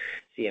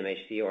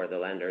CMHC or the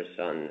lenders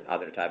on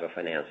other type of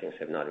financings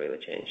have not really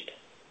changed.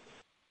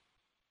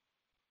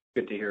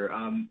 Good to hear.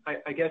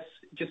 I guess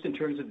just in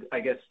terms of,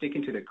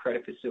 sticking to the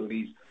credit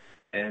facilities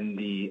and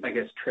the,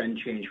 trend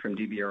change from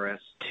DBRS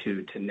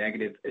to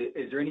negative,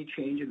 is there any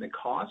change in the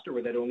cost, or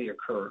would that only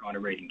occur on a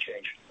rating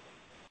change?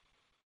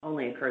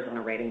 Only occurs on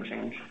a rating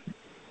change.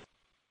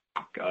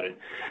 Got it.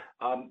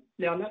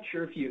 Now, I'm not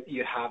sure if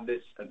you have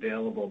this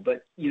available,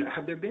 but,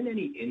 have there been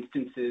any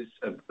instances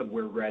of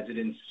where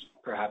residents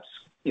perhaps,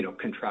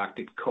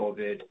 contracted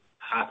COVID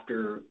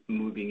after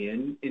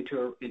moving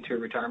into a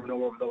retirement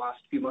home over the last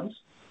few months?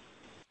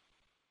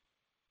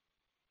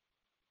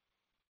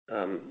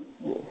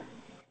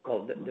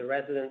 Well, the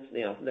residents,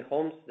 the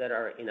homes that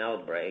are in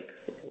outbreak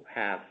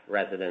have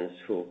residents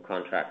who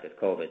contracted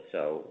COVID.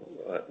 So,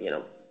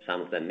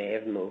 some of them may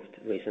have moved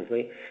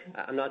recently.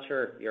 I'm not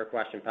sure your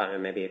question, Pammi,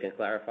 maybe you can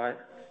clarify.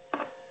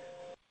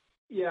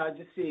 Yeah,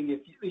 just seeing if,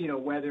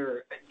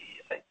 whether,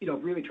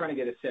 really trying to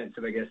get a sense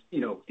of,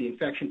 the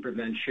infection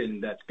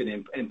prevention that's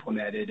been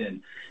implemented,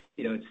 and,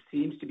 it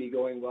seems to be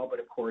going well, but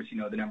of course,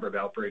 the number of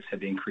outbreaks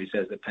have increased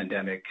as the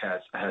pandemic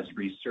has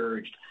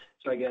resurged.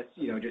 So I guess,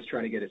 just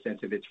trying to get a sense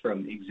if it's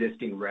from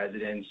existing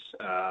residents,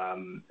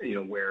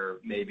 where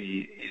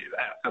maybe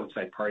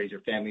outside parties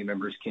or family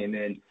members came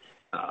in,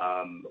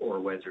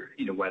 or whether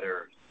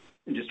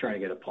I'm just trying to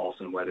get a pulse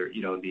on whether,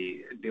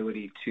 the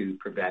ability to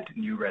prevent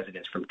new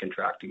residents from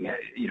contracting,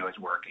 is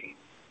working.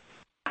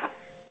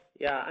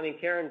 Yeah,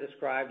 Karen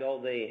described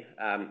all the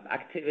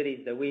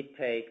activities that we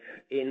take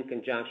in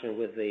conjunction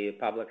with the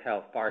public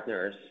health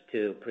partners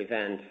to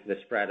prevent the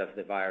spread of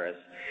the virus.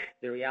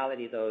 The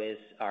reality, though, is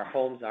our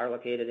homes are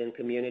located in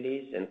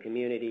communities, and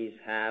communities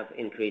have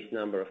increased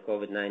number of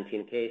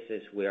COVID-19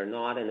 cases. We are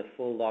not in a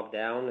full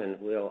lockdown, and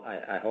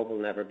I hope we'll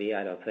never be.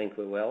 I don't think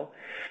we will.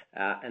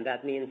 And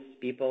that means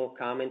people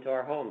come into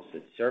our homes.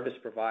 It's service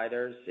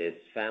providers, it's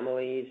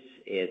families,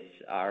 it's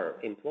our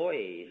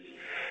employees.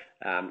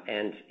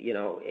 And,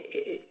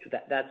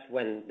 that's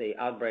when the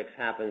outbreaks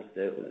happens.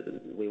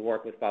 We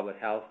work with public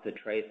health to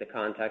trace the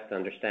context, to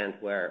understand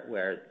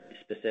where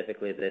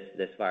specifically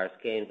this virus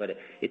came. But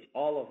it's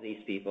all of these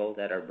people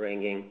that are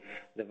bringing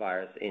the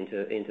virus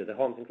into the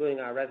homes, including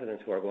our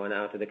residents who are going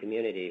out to the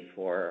community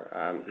for,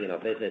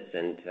 visits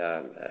and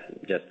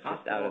just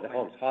out of the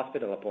homes,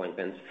 hospital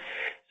appointments.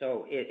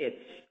 So it's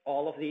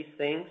all of these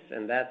things,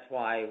 and that's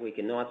why we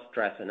cannot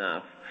stress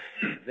enough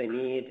the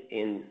need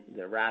in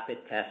the rapid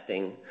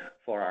testing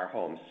for our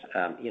homes.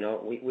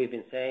 We've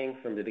been saying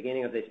from the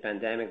beginning of this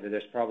pandemic that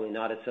there's probably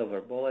not a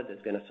silver bullet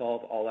that's going to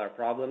solve all our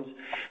problems.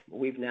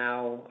 We've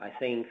now, I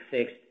think,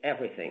 fixed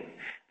everything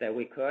that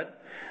we could.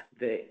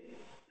 The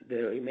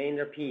the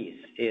remainder piece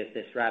is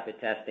this rapid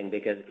testing,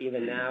 because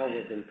even now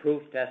with the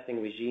improved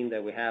testing regime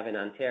that we have in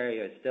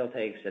Ontario, it still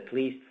takes at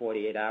least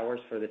 48 hours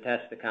for the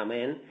test to come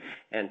in,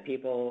 and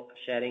people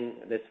shedding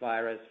this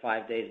virus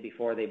 5 days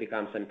before they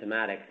become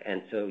symptomatic,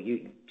 and so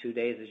 2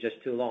 days is just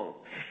too long.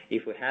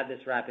 If we had this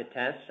rapid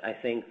test, I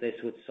think this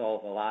would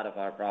solve a lot of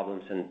our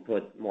problems and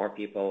put more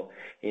people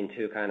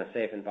into kind of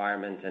safe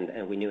environments,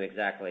 and we knew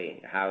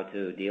exactly how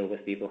to deal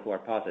with people who are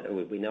positive.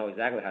 We know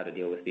exactly how to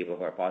deal with people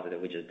who are positive.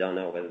 We just don't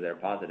know whether they're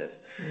positive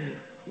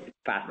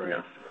fast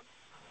enough.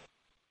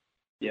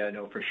 Yeah,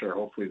 no, for sure.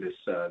 Hopefully this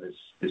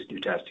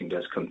new testing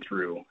does come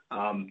through.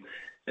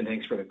 And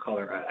thanks for the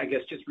color. I guess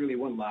just really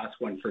one last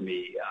one for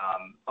me,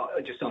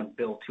 just on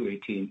Bill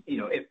 218.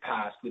 If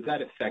passed, would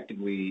that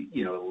effectively,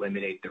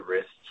 eliminate the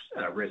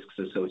risks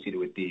associated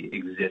with the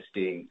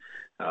existing,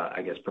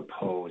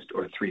 proposed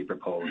or 3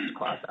 proposed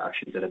class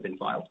actions that have been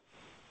filed?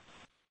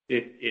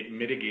 It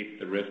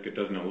mitigates the risk. It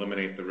doesn't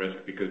eliminate the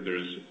risk, because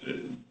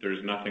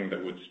there's nothing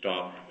that would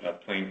stop a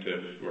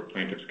plaintiff or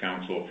plaintiff's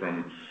counsel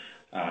from,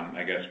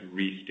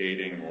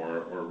 restating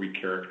or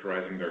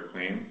recharacterizing their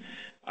claim.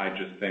 I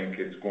just think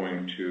it's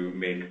going to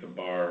make the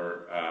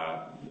bar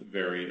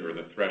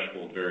the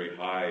threshold very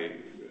high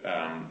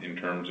in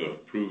terms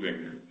of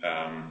proving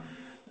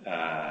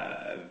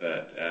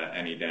that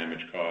any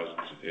damage caused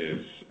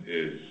is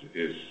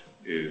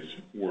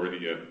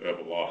worthy of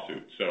a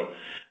lawsuit. So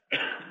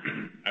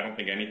I don't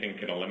think anything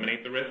can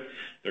eliminate the risk.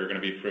 There are going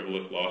to be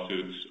frivolous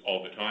lawsuits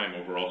all the time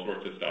over all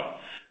sorts of stuff,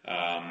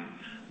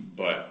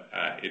 but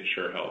it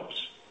sure helps.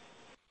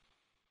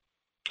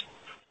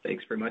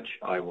 Thanks very much.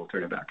 I will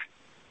turn it back.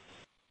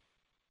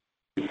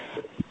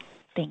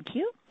 Thank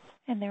you.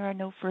 And there are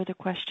no further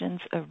questions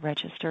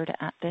registered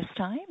at this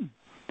time.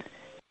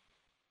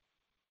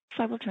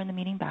 So I will turn the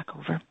meeting back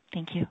over.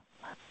 Thank you.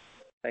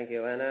 Thank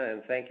you, Anna,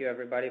 and thank you,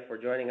 everybody, for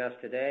joining us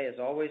today. As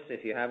always,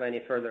 if you have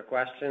any further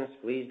questions,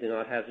 please do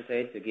not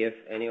hesitate to give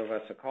any of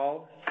us a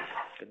call.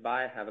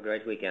 Goodbye. Have a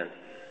great weekend.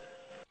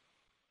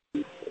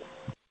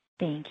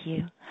 Thank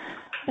you.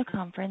 The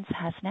conference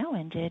has now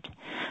ended.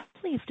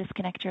 Please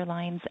disconnect your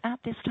lines at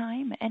this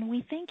time, and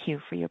we thank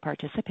you for your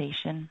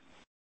participation.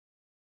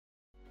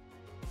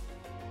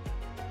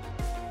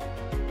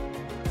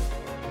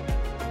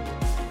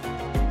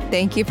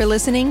 Thank you for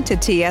listening to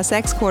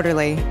TSX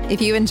Quarterly. If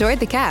you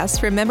enjoyed the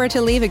cast, remember to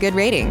leave a good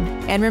rating.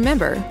 And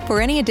remember, for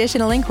any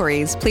additional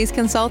inquiries, please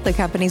consult the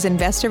company's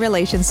investor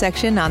relations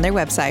section on their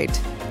website.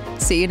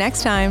 See you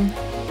next time.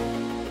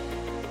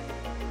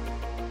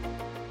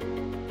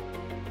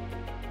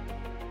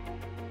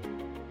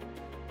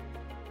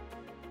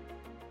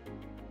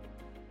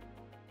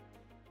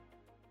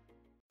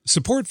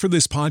 Support for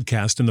this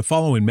podcast and the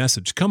following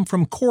message come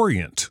from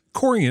Corient.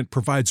 Corient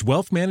provides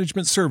wealth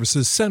management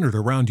services centered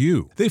around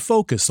you. They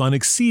focus on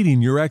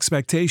exceeding your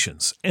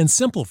expectations and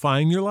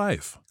simplifying your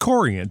life.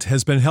 Corient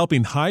has been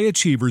helping high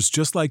achievers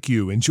just like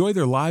you enjoy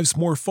their lives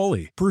more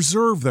fully,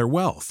 preserve their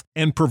wealth,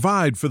 and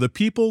provide for the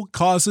people,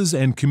 causes,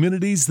 and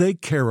communities they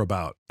care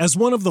about. As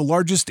one of the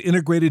largest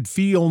integrated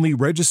fee-only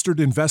registered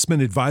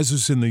investment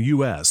advisors in the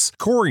U.S.,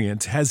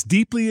 Corient has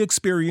deeply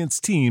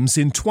experienced teams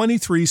in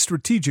 23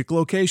 strategic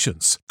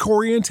locations.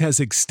 Corient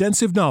has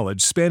extensive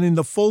knowledge spanning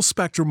the full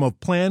spectrum of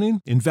planning,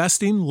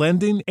 investing,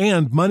 lending,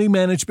 and money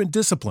management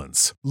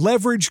disciplines.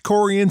 Leverage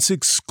Corient's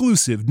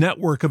exclusive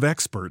network of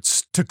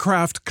experts to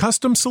craft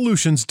custom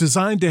solutions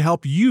designed to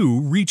help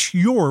you reach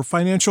your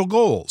financial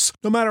goals,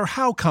 no matter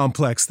how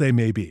complex they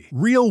may be.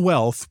 Real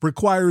wealth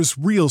requires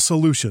real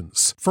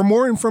solutions. For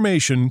more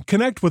information,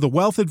 connect with a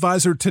wealth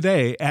advisor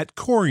today at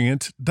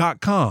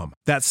Corient.com.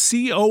 That's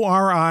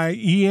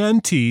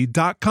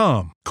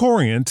Corient.com.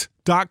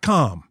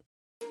 Corient.com.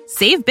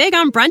 Save big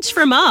on brunch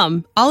for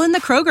mom, all in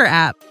the Kroger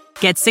app.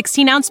 Get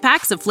 16-ounce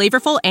packs of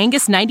flavorful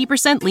Angus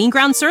 90% lean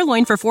ground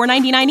sirloin for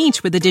 $4.99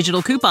 each with a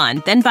digital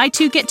coupon. Then buy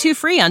 2, get 2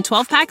 free on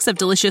 12 packs of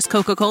delicious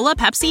Coca-Cola,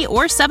 Pepsi,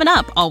 or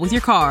 7-Up, all with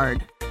your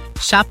card.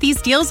 Shop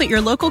these deals at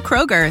your local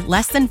Kroger,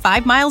 less than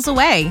 5 miles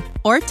away.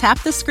 Or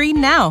tap the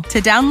screen now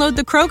to download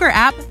the Kroger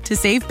app to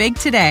save big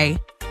today.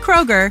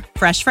 Kroger,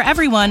 fresh for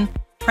everyone.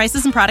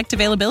 Prices and product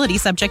availability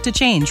subject to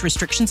change.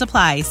 Restrictions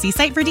apply. See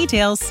site for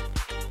details.